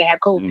happened to have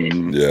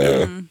COVID.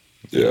 Yeah.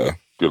 Yeah.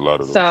 Get a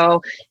lot of those.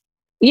 So,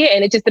 yeah,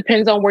 and it just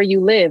depends on where you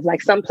live.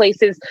 Like some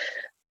places,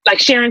 like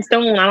Sharon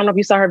Stone, I don't know if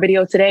you saw her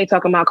video today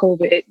talking about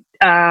COVID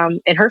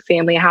and her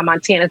family and how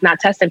Montana's not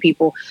testing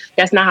people.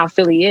 That's not how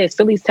Philly is.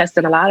 Philly's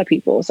testing a lot of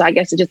people. So I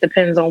guess it just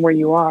depends on where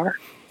you are.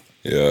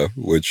 Yeah,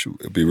 which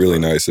would be really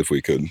nice if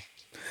we could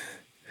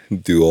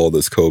do all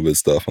this COVID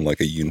stuff on like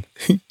a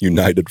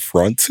united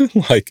front,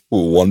 like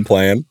one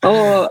plan.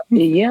 Oh,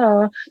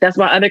 yeah. That's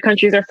why other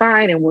countries are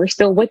fine and we're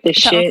still with this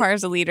shit. That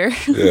requires a leader.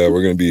 Yeah,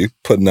 we're going to be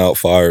putting out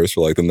fires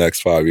for like the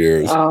next 5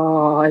 years.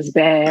 Oh, it's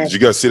bad. Did you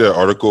guys see that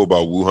article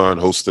about Wuhan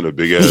hosting a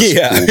big ass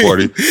pool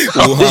party?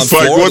 Wuhan,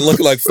 Florida,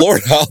 looked like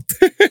Florida out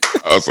there.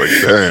 I was like,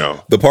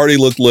 damn. The party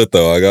looked lit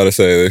though, I got to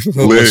say.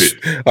 Lit.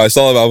 I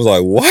saw it, I was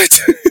like,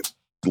 what?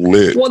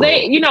 Lit. Well,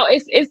 they,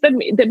 it's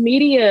the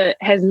media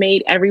has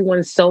made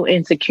everyone so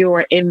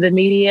insecure in the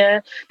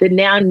media that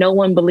now no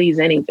one believes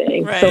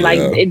anything. Right. So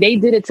they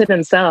did it to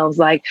themselves.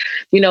 Like,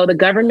 the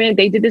government,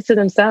 they did this to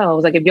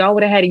themselves. Like if y'all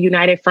would have had a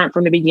united front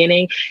from the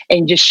beginning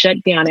and just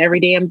shut down every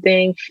damn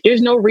thing,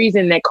 there's no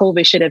reason that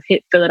COVID should have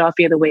hit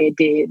Philadelphia the way it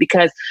did,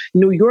 because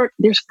New York,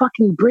 there's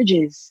fucking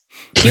bridges.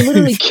 You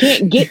literally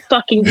can't get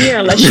fucking here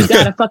unless you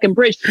got a fucking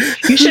bridge.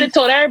 You should have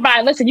told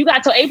everybody, listen, you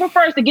got till April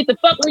 1st to get the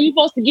fuck where you're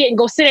supposed to get and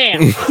go sit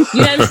down.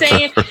 You know what I'm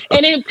saying?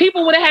 And then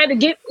people would have had to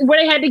get where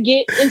they had to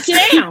get and sit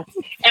down.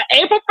 At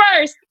April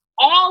 1st,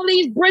 all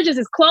these bridges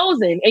is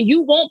closing and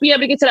you won't be able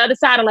to get to the other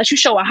side unless you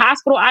show a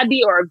hospital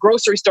ID or a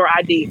grocery store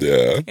ID.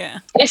 Yeah.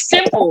 It's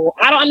simple.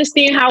 I don't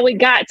understand how it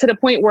got to the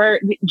point where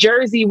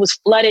Jersey was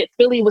flooded,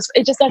 Philly was,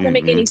 it just doesn't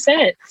make any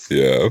sense.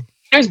 Yeah.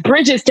 There's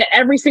bridges to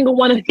every single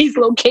one of these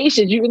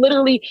locations. You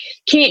literally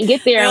can't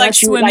get there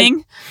unless like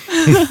swimming.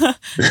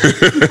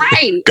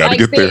 Right. Gotta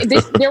get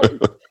there.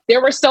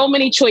 There were so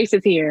many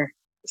choices here.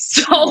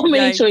 So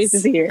many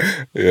choices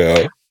here.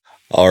 Yeah.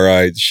 All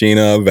right.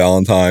 Sheena,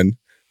 Valentine,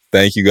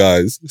 thank you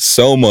guys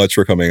so much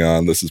for coming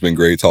on. This has been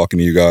great talking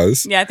to you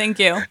guys. Yeah, thank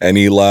you.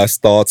 Any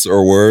last thoughts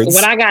or words?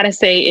 What I got to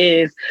say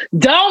is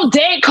don't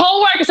date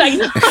coworkers.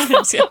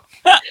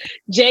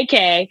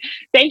 JK,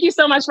 thank you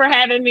so much for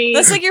having me.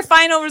 That's like your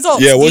final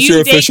results. Yeah, what's your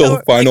official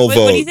final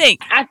vote? What do you think?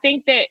 I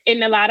think that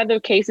in a lot of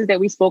the cases that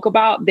we spoke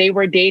about, they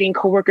were dating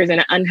coworkers in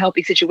an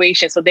unhealthy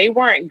situation. So they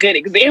weren't good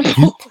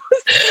examples.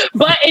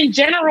 But in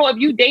general, if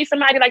you date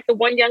somebody like the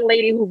one young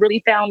lady who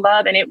really found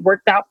love and it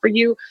worked out for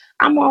you,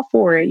 I'm all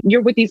for it.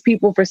 You're with these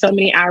people for so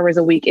many hours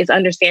a week. It's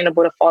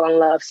understandable to fall in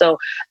love. So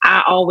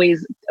I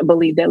always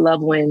believe that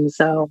love wins.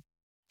 So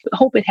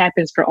hope it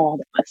happens for all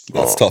of us.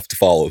 That's tough to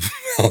follow.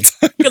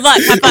 Good luck.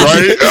 Have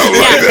fun.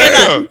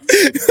 Right?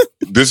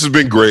 This has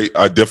been great.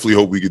 I definitely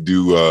hope we could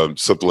do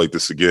something like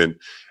this again.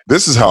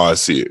 This is how I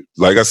see it.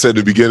 Like I said in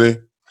the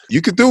beginning,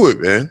 you could do it,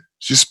 man.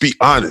 Just be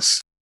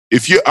honest.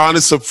 If you're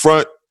honest up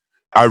front,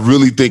 I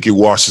really think it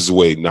washes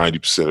away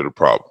 90% of the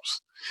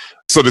problems.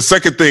 So the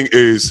second thing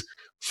is,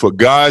 for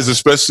guys,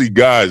 especially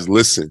guys,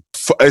 listen,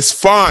 it's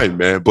fine,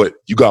 man, but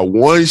you got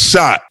one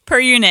shot. Per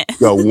unit. You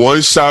got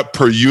one shot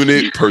per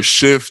unit, per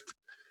shift.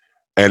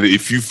 And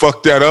if you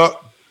fuck that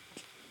up,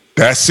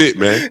 that's it,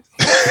 man.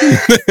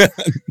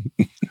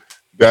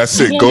 That's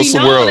it. Go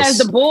somewhere else. As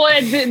the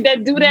boy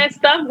that do that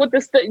stuff with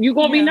the you're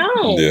going to be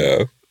known.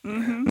 Yeah,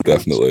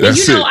 definitely.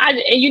 That's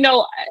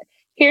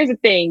Here's the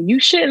thing. You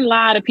shouldn't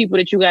lie to people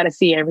that you got to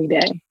see every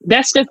day.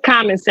 That's just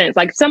common sense.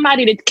 Like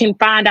somebody that can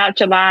find out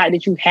your lie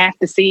that you have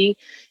to see,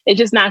 it's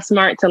just not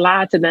smart to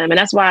lie to them. And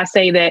that's why I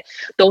say that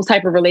those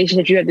type of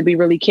relationships, you have to be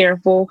really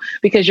careful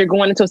because you're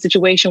going into a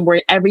situation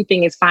where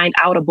everything is find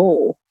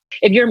outable.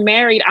 If you're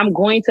married, I'm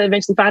going to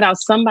eventually find out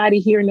somebody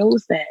here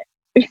knows that.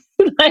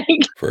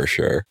 For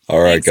sure.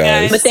 All right,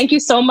 guys. But thank you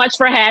so much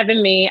for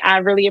having me. I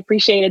really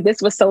appreciate it.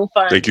 This was so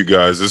fun. Thank you,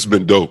 guys. This has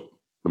been dope.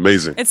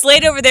 Amazing. It's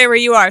late over there where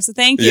you are, so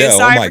thank you. Yeah,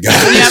 Sorry for keeping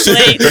you up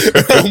late.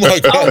 Oh my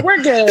God. Oh,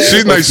 we're good.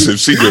 She's night shift.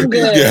 She good. I'm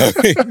good. Yeah.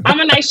 I'm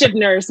a night shift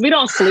nurse. We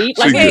don't sleep.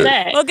 Like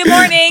that. Well, good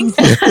morning.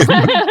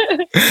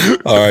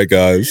 All right,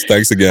 guys.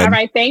 Thanks again. All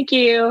right. Thank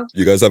you.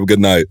 You guys have a good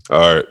night.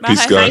 All right. Bye.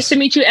 Peace, guys. Nice to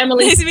meet you,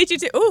 Emily. Nice to meet you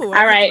too. Ooh.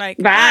 All right.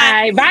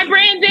 Bye. Bye,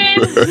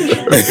 Brandon.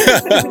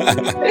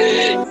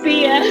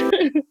 See ya.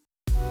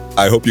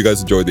 I hope you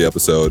guys enjoyed the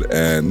episode.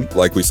 And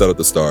like we said at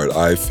the start,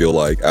 I feel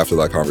like after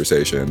that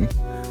conversation,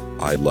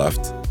 I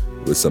left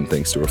with some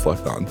things to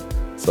reflect on.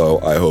 So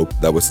I hope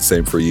that was the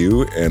same for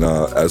you. And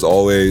as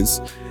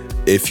always,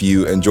 if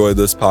you enjoyed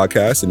this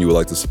podcast and you would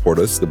like to support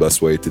us, the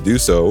best way to do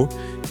so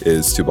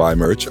is to buy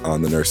merch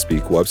on the Nurse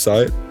Speak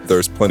website.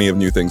 There's plenty of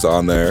new things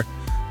on there.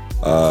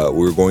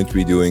 We're going to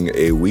be doing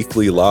a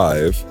weekly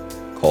live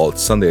called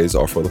Sundays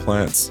Are for the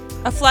Plants.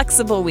 A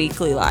flexible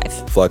weekly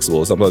live.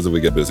 Flexible. Sometimes if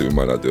we get busy, we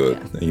might not do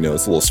it. Yeah. You know,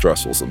 it's a little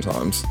stressful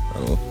sometimes. I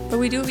don't know. But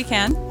we do what we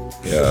can.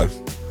 Yeah.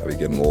 I'll be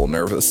getting a little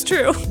nervous.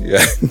 True.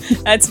 Yeah.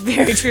 That's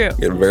very true.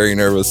 Getting very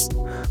nervous.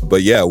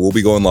 But yeah, we'll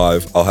be going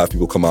live. I'll have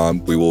people come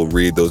on. We will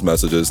read those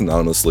messages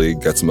anonymously,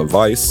 get some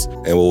advice,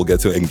 and we'll get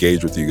to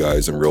engage with you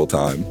guys in real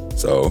time.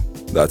 So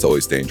that's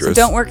always dangerous.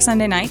 So don't work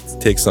Sunday nights.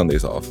 Take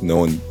Sundays off. No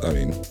one, I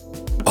mean,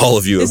 all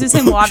of you. This is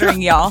him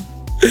watering y'all.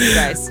 You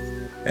guys.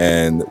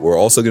 And we're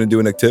also going to do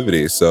an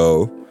activity.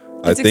 So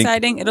It's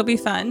exciting. It'll be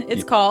fun.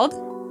 It's called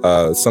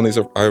Sundays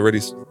are.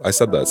 I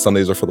said that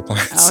Sundays are for the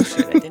plants. Oh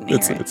shit! I didn't hear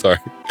it. It's all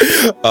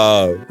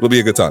right. It'll be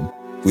a good time.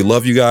 We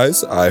love you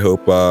guys. I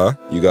hope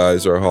you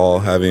guys are all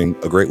having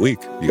a great week.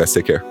 You guys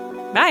take care.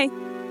 Bye.